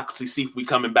the faculty, see if we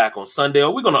coming back on Sunday,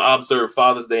 or we're going to observe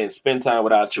Father's Day and spend time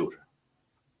with our children.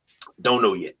 Don't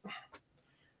know yet.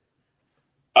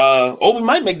 Or we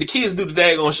might make the kids do the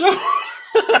daggone show.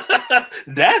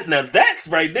 That's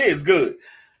right there is good.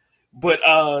 But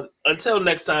until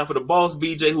next time, for the boss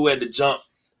BJ who had to jump,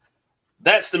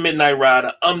 that's the Midnight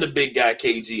Rider. I'm the big guy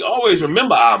KG. Always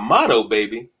remember our motto,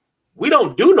 baby. We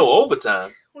don't do no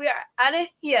overtime. We are out of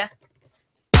here.